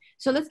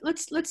 So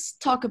let's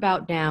talk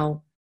about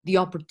now the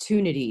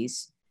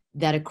opportunities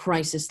that a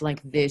crisis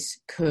like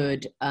this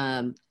could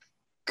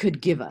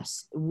give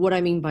us. What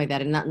I mean by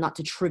that, and not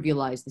to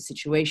trivialize the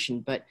situation,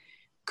 but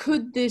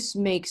could this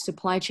make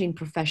supply chain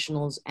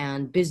professionals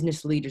and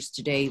business leaders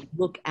today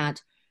look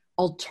at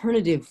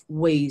alternative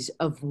ways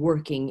of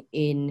working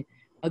in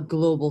a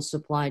global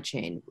supply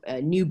chain,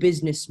 new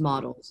business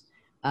models,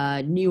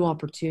 new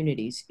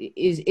opportunities?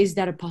 Is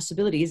that a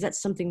possibility? Is that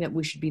something that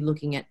we should be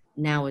looking at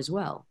now as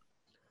well?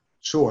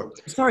 Sure.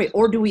 Sorry,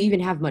 or do we even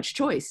have much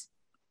choice?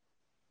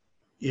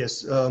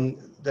 Yes,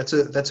 that's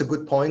a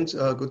good point.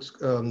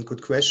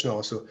 Good question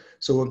also.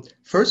 So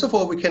first of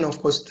all, we can of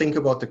course think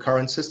about the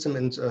current system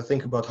and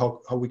think about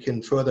how we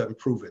can further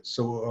improve it.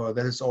 So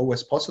that is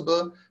always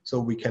possible. So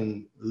we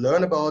can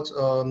learn about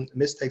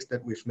mistakes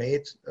that we've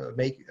made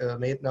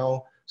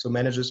now. So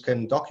managers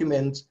can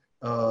document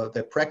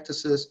their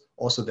practices,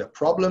 also their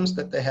problems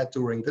that they had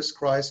during this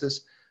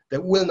crisis.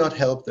 That will not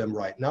help them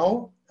right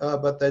now,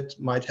 but that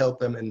might help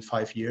them in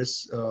 5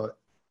 years.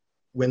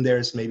 When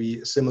there's maybe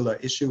a similar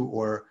issue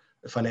or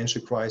a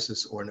financial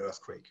crisis or an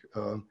earthquake.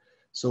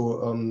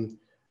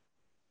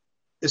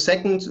 A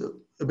second,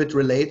 a bit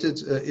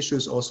related issue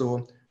is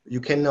also,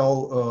 you can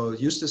now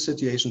use the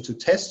situation to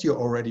test your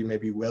already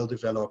maybe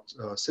well-developed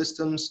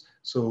systems.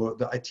 So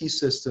the IT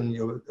system,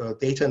 your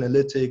data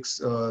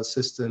analytics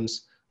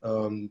systems,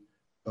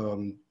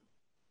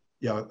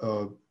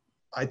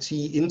 IT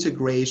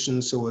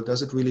integration. So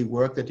does it really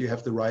work that you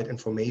have the right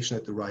information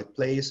at the right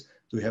place?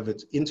 To have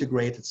it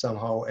integrated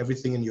somehow,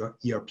 everything in your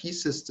ERP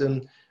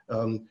system.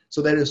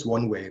 So that is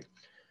one way.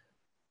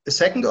 A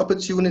second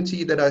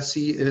opportunity that I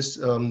see is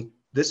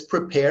this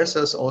prepares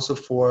us also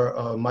for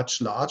a much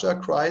larger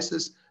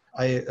crisis.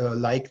 I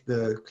like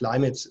the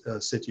climate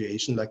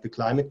situation, like the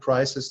climate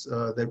crisis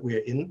that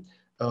we're in.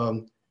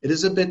 It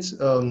is a bit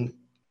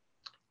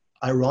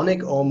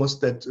ironic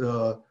almost that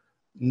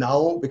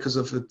now, because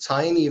of a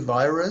tiny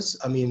virus,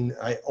 I mean,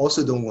 I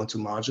also don't want to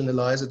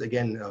marginalize it.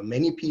 Again,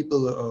 many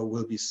people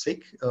will be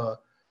sick.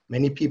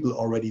 Many people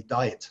already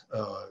died.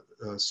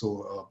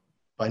 So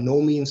by no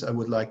means I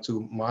would like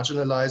to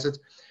marginalize it.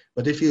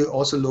 But if you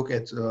also look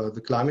at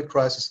the climate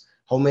crisis,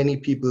 how many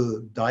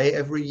people die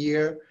every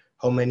year,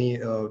 how many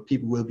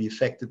people will be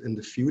affected in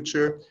the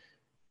future.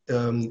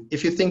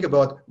 If you think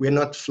about, we're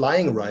not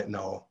flying right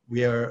now.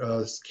 We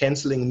are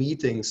canceling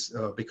meetings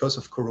because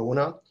of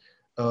Corona.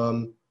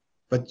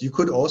 But you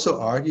could also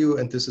argue,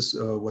 and this is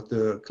what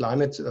the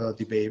climate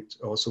debate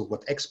also,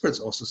 what experts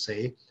also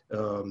say,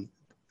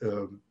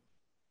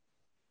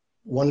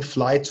 one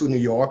flight to New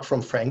York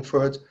from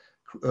Frankfurt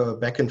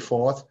back and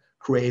forth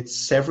creates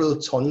several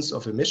tons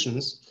of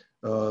emissions.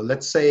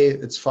 Let's say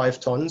it's 5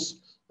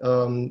 tons.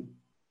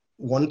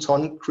 1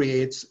 ton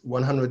creates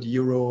 100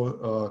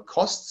 euro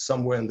costs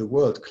somewhere in the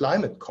world,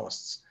 climate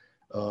costs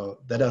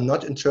that are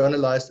not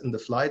internalized in the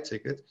flight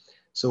ticket.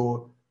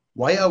 So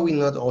why are we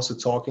not also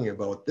talking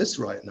about this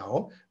right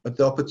now? But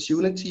the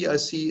opportunity I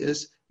see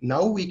is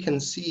now we can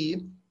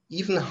see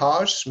even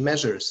harsh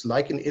measures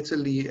like in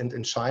Italy and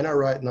in China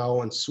right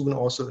now, and soon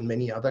also in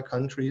many other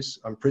countries.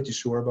 I'm pretty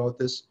sure about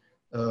this.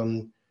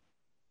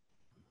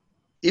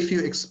 If you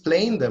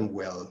explain them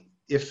well,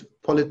 if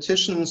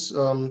politicians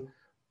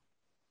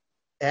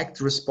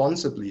act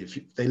responsibly,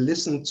 if they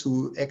listen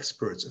to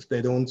experts, if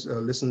they don't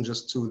listen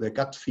just to their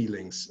gut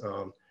feelings,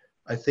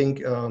 I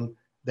think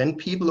then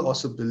people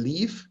also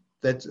believe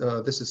that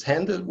this is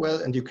handled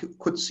well. And you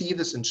could see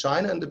this in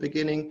China in the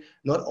beginning.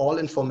 Not all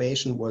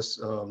information was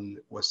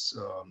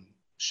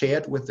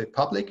shared with the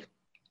public,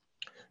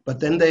 but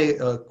then they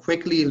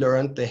quickly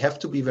learned they have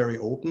to be very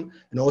open,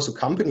 and also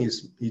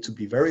companies need to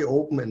be very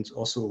open and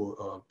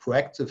also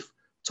proactive,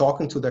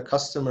 talking to their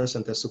customers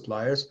and their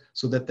suppliers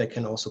so that they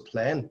can also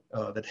plan.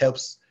 That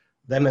helps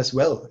them as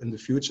well in the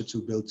future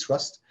to build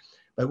trust.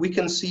 But we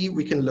can see,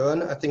 we can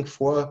learn, I think,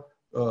 for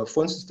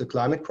instance, the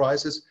climate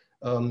crisis,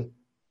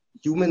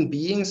 human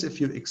beings,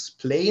 if you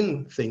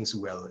explain things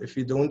well, if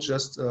you don't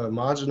just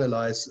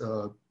marginalize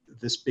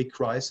this big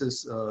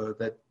crisis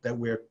that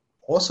we're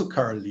also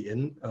currently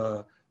in,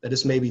 that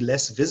is maybe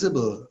less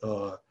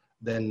visible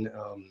than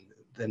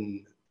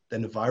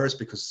a virus,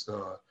 because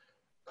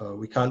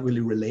we can't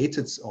really relate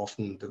it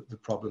often, the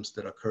problems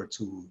that occur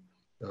to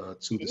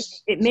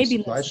this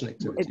supply chain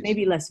activities. It may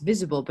be less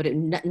visible, but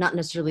not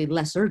necessarily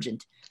less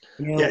urgent.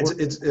 You know, yeah,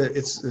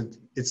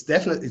 it's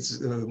definitely, it's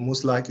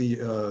most likely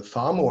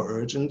far more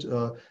urgent,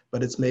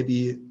 but it's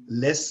maybe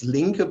less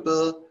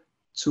linkable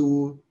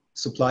to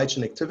supply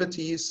chain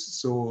activities.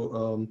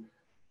 So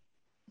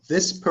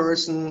this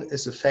person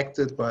is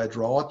affected by a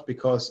drought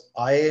because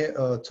I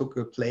took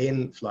a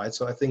plane flight.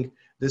 So I think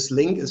this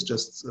link is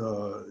just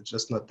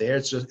not there.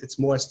 It's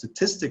more a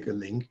statistical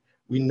link.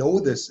 We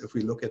know this if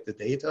we look at the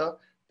data,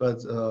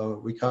 but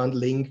we can't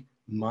link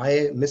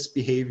my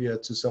misbehavior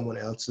to someone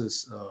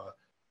else's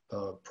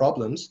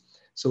problems.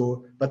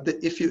 So, but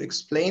if you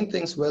explain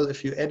things well,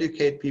 if you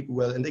educate people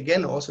well, and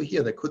again, also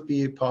here, there could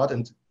be a part,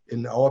 and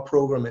in our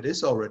program, it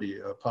is already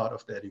a part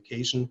of the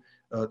education,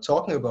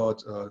 talking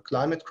about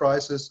climate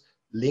crisis,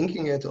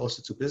 linking it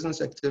also to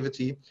business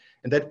activity.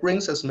 And that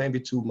brings us maybe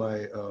to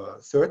my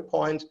third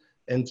point,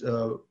 and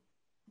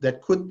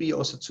that could be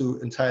also to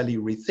entirely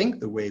rethink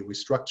the way we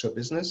structure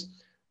business.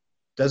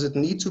 Does it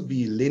need to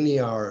be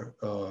linear,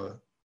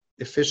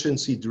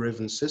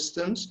 efficiency-driven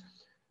systems?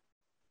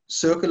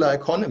 Circular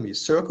economy,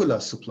 circular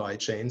supply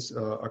chains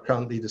are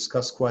currently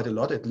discussed quite a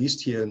lot, at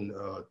least here in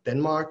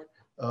Denmark.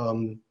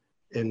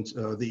 And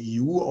the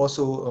EU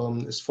also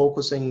is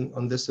focusing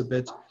on this a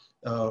bit.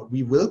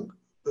 We will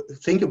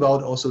think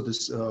about also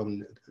this,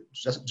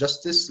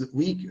 just this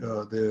week,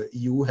 the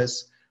EU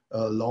has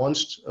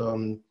launched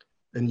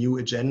a new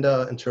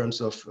agenda in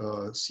terms of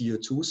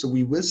CO2. So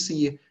we will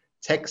see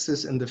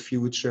taxes in the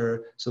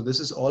future. So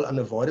this is all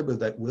unavoidable,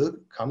 that will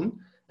come.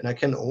 And I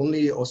can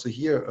only also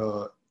here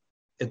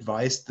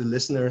advise the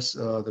listeners,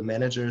 the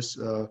managers,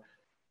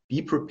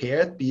 be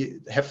prepared,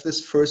 have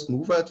this first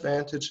mover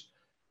advantage.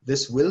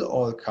 This will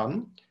all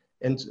come.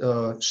 And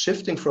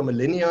shifting from a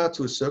linear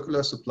to a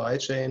circular supply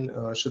chain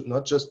should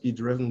not just be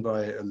driven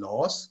by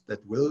laws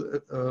that will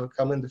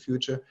come in the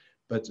future,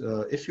 but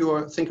if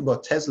you think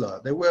about Tesla,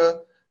 they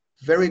were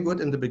very good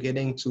in the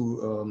beginning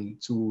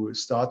to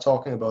start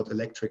talking about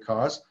electric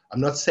cars. I'm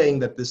not saying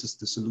that this is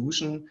the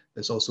solution.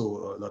 There's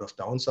also a lot of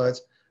downsides.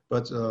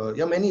 But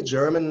yeah, many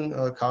German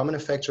car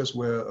manufacturers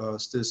were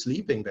still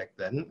sleeping back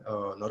then,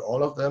 not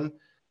all of them.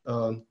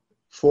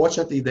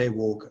 Fortunately, they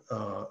woke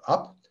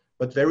up,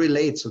 but very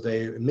late. So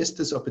they missed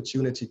this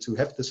opportunity to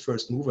have this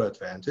first mover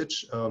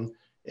advantage.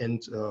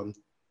 And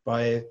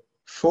by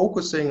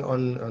focusing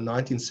on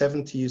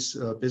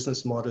 1970s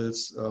business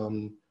models,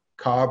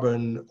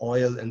 carbon,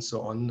 oil, and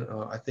so on,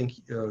 I think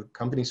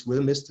companies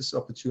will miss this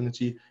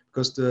opportunity,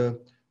 because the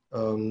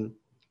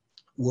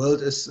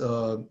world is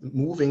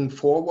moving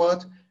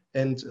forward.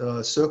 And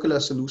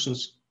circular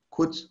solutions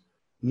could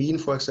mean,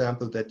 for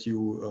example, that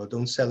you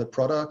don't sell a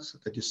product,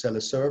 that you sell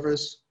a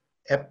service,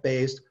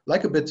 app-based,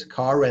 like a bit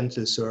car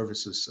rental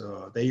services.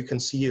 There you can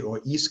see,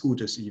 or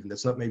e-scooters even.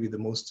 That's not maybe the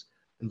most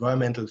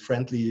environmental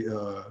friendly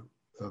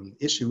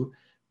issue,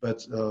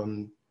 but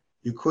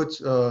you could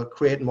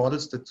create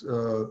models that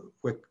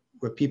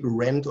where people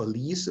rent or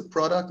lease a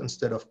product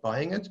instead of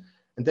buying it.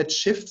 And that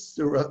shifts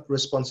the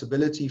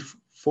responsibility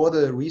for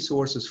the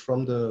resources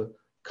from the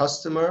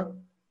customer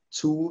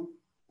to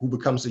who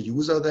becomes a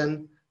user,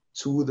 then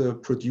to the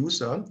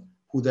producer,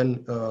 who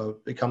then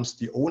becomes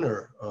the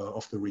owner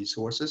of the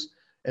resources,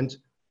 and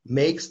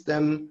makes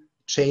them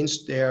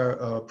change their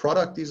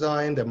product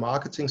design, their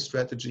marketing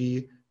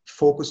strategy,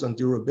 focus on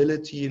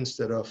durability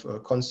instead of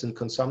constant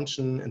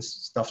consumption and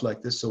stuff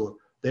like this. So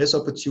there's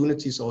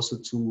opportunities also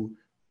to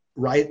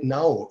right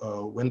now,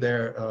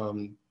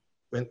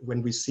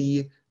 when we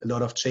see a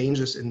lot of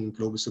changes in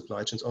global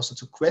supply chains, also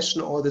to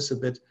question all this a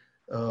bit,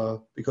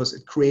 because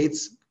it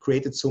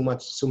created so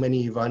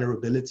many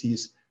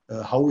vulnerabilities,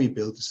 how we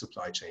build the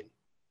supply chain.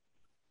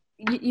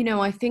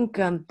 I think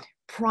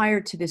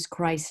prior to this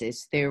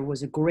crisis, there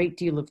was a great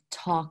deal of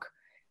talk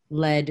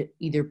led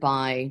either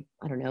by,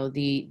 I don't know,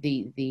 the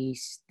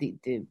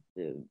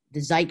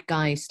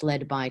zeitgeist,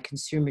 led by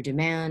consumer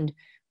demand,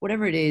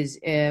 whatever it is,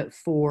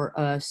 for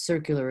a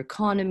circular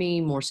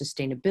economy, more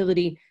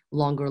sustainability,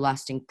 longer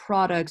lasting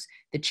products,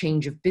 the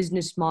change of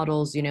business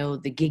models,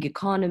 the gig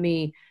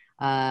economy.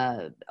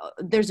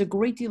 There's a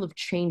great deal of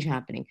change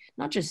happening,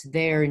 not just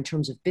there in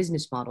terms of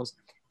business models,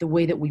 the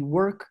way that we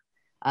work,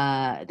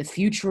 the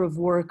future of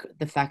work,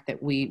 the fact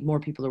that more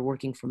people are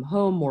working from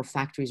home, more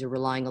factories are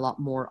relying a lot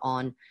more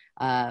on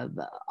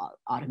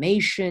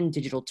automation,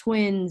 digital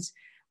twins,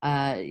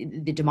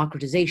 the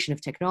democratization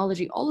of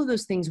technology, all of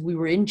those things. We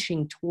were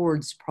inching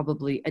towards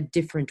probably a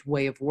different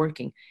way of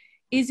working.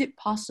 Is it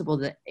possible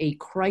that a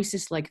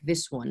crisis like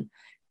this one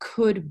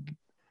could,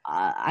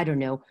 I don't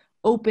know,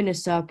 open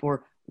us up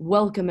or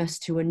welcome us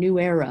to a new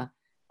era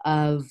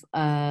of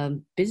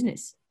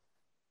business?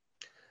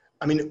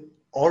 I mean,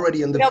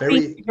 already in the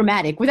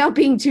without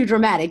being too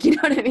dramatic, you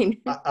know what I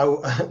mean?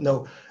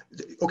 No,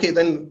 okay,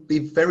 then be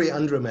very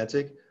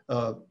undramatic.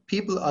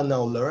 People are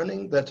now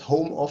learning that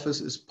home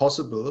office is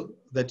possible,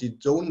 that you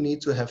don't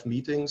need to have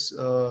meetings,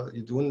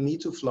 you don't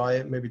need to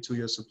fly maybe to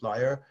your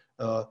supplier.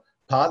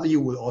 Partly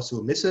you will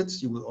also miss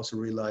it. You will also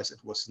realize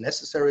it was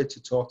necessary to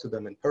talk to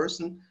them in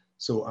person.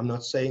 So I'm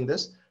not saying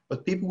this,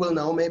 but people will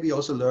now maybe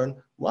also learn,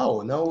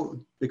 wow, now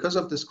because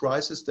of this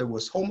crisis, there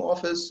was home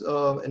office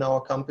in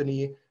our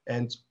company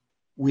and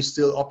we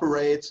still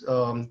operate.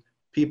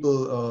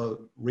 People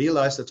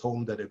realize at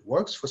home that it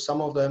works for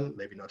some of them,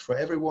 maybe not for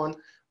everyone.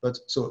 But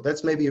so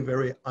that's maybe a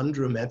very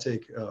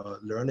undramatic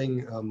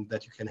learning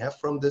that you can have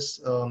from this,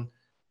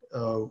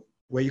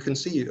 where you can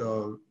see,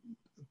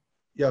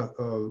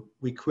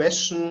 we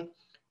question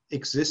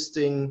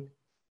existing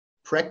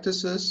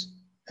practices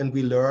and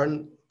we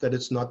learn that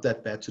it's not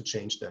that bad to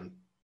change them.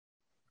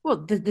 Well,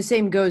 the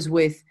same goes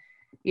with,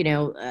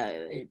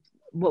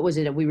 what was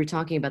it? We were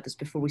talking about this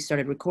before we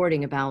started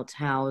recording, about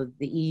how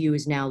the EU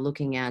is now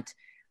looking at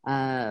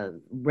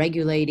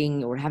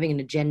regulating or having an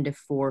agenda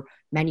for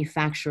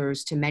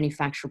manufacturers to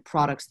manufacture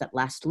products that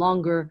last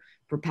longer,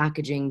 for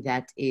packaging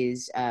that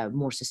is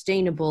more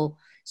sustainable.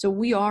 So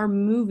we are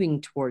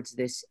moving towards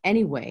this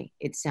anyway.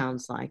 It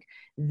sounds like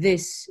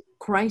this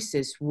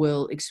crisis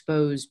will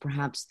expose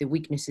perhaps the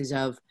weaknesses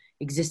of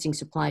existing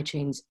supply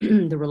chains,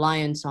 the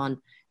reliance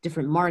on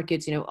different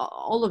markets,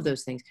 all of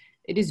those things.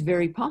 It is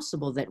very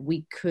possible that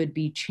we could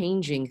be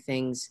changing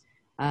things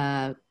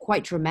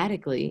quite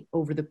dramatically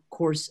over the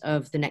course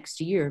of the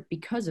next year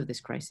because of this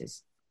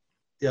crisis.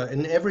 Yeah,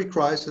 in every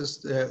crisis,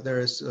 there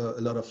is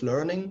a lot of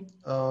learning,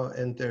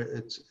 and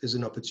it is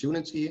an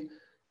opportunity.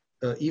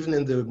 Even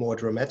in the more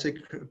dramatic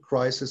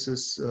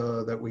crises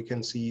that we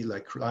can see,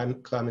 like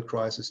climate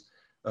crisis,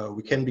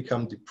 we can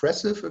become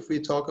depressive if we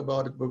talk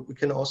about it, but we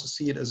can also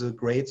see it as a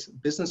great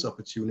business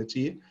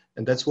opportunity.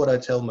 And that's what I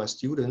tell my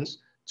students,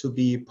 to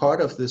be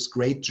part of this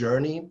great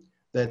journey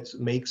that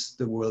makes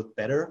the world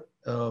better.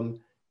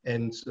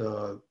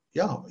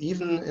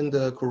 Even in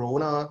the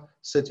Corona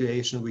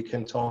situation, we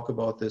can talk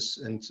about this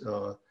and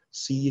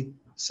see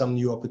some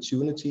new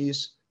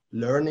opportunities,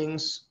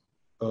 learnings,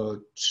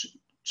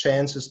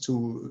 chances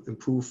to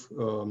improve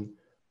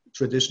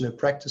traditional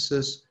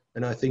practices.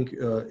 And I think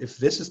if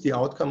this is the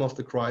outcome of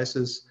the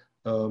crisis,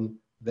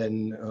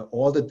 then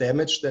all the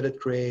damage that it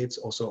creates,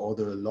 also all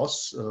the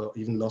loss,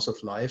 even loss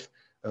of life,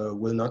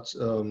 will not,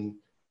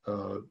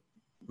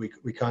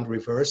 we can't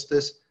reverse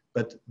this,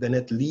 but then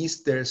at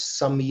least there's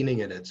some meaning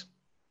in it.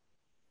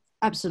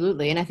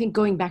 Absolutely. And I think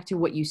going back to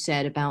what you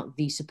said about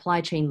the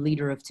supply chain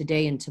leader of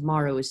today and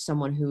tomorrow is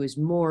someone who is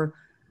more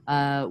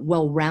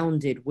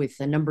well-rounded with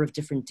a number of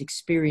different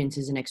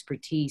experiences and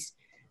expertise.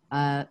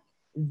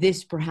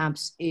 This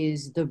perhaps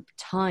is the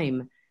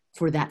time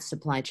for that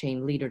supply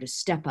chain leader to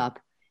step up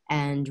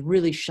and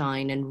really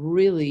shine and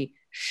really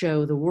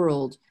show the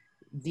world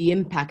the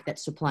impact that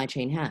supply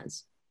chain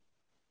has.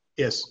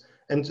 Yes.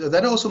 And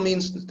that also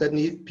means that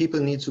people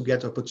need to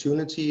get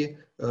opportunity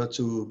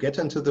to get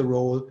into the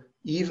role,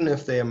 even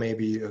if they are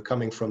maybe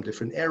coming from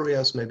different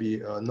areas,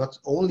 maybe not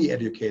only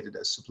educated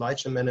as supply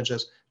chain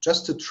managers,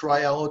 just to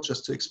try out,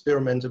 just to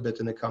experiment a bit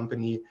in a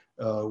company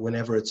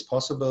whenever it's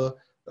possible.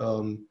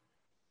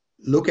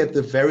 Look at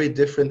the very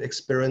different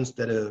experience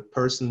that a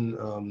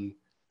person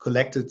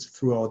collected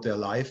throughout their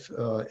life,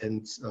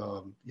 and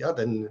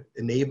then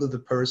enable the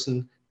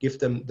person, give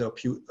them the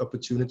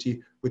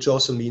opportunity, which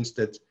also means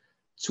that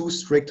too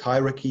strict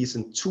hierarchies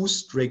and too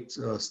strict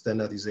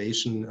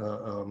standardization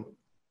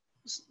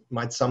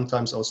might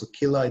sometimes also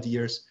kill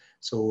ideas.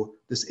 So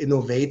this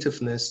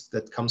innovativeness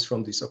that comes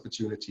from this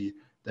opportunity,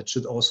 that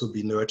should also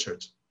be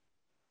nurtured.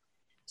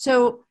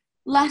 So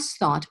last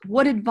thought,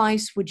 what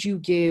advice would you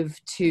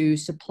give to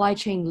supply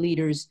chain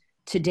leaders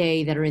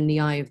today that are in the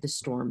eye of the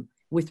storm?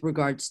 with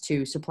regards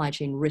to supply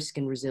chain risk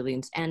and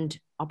resilience and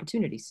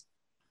opportunities?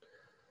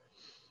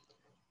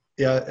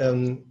 Yeah,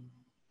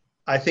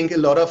 I think a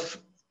lot of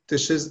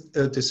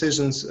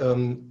decisions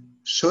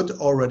should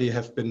already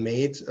have been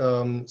made.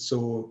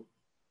 So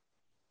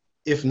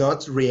if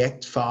not,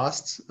 react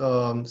fast.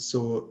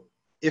 So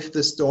if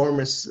the storm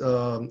is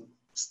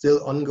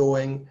still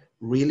ongoing,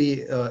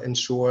 really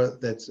ensure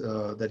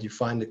that you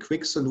find a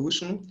quick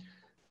solution.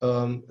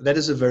 That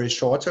is a very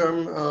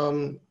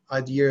short-term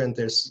idea, and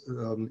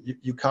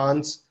you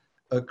can't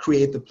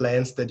create the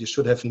plans that you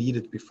should have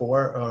needed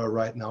before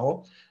right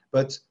now.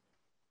 But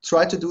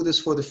try to do this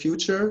for the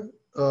future.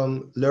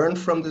 Learn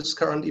from this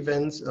current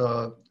event.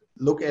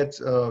 Look at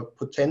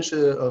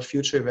potential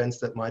future events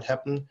that might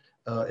happen,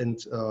 and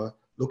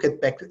look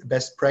at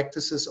best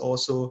practices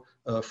also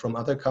from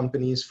other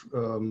companies.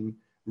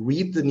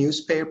 Read the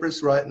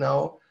newspapers right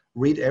now.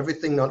 Read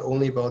everything, not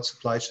only about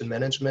supply chain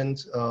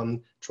management.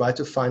 Try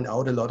to find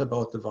out a lot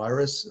about the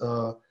virus,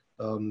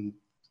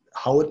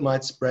 how it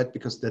might spread,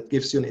 because that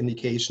gives you an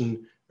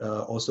indication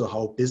also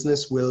how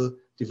business will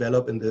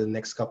develop in the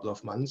next couple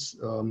of months.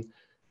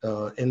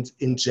 And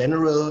in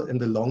general, in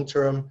the long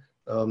term,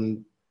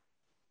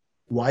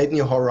 widen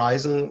your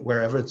horizon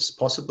wherever it's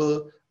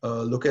possible.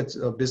 Look at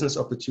business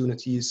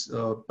opportunities,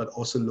 but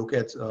also look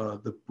at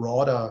the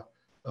broader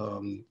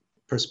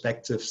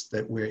perspectives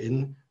that we're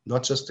in,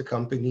 not just the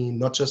company,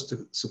 not just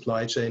the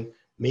supply chain,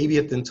 maybe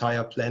at the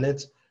entire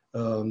planet,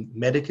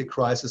 medical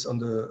crisis on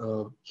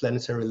the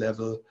planetary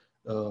level,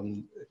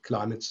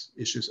 climate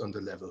issues on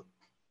the level.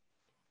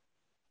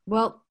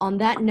 Well, on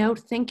that note,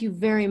 thank you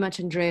very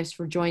much, Andreas,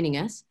 for joining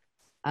us.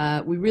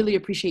 We really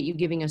appreciate you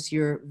giving us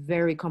your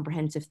very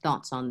comprehensive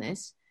thoughts on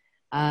this.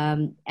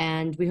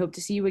 And we hope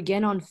to see you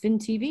again on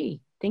FinTV.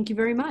 Thank you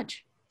very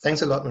much.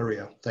 Thanks a lot,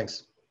 Maria.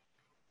 Thanks.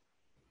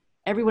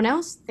 Everyone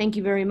else, thank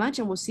you very much,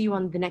 and we'll see you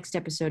on the next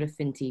episode of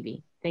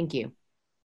FinTV. Thank you.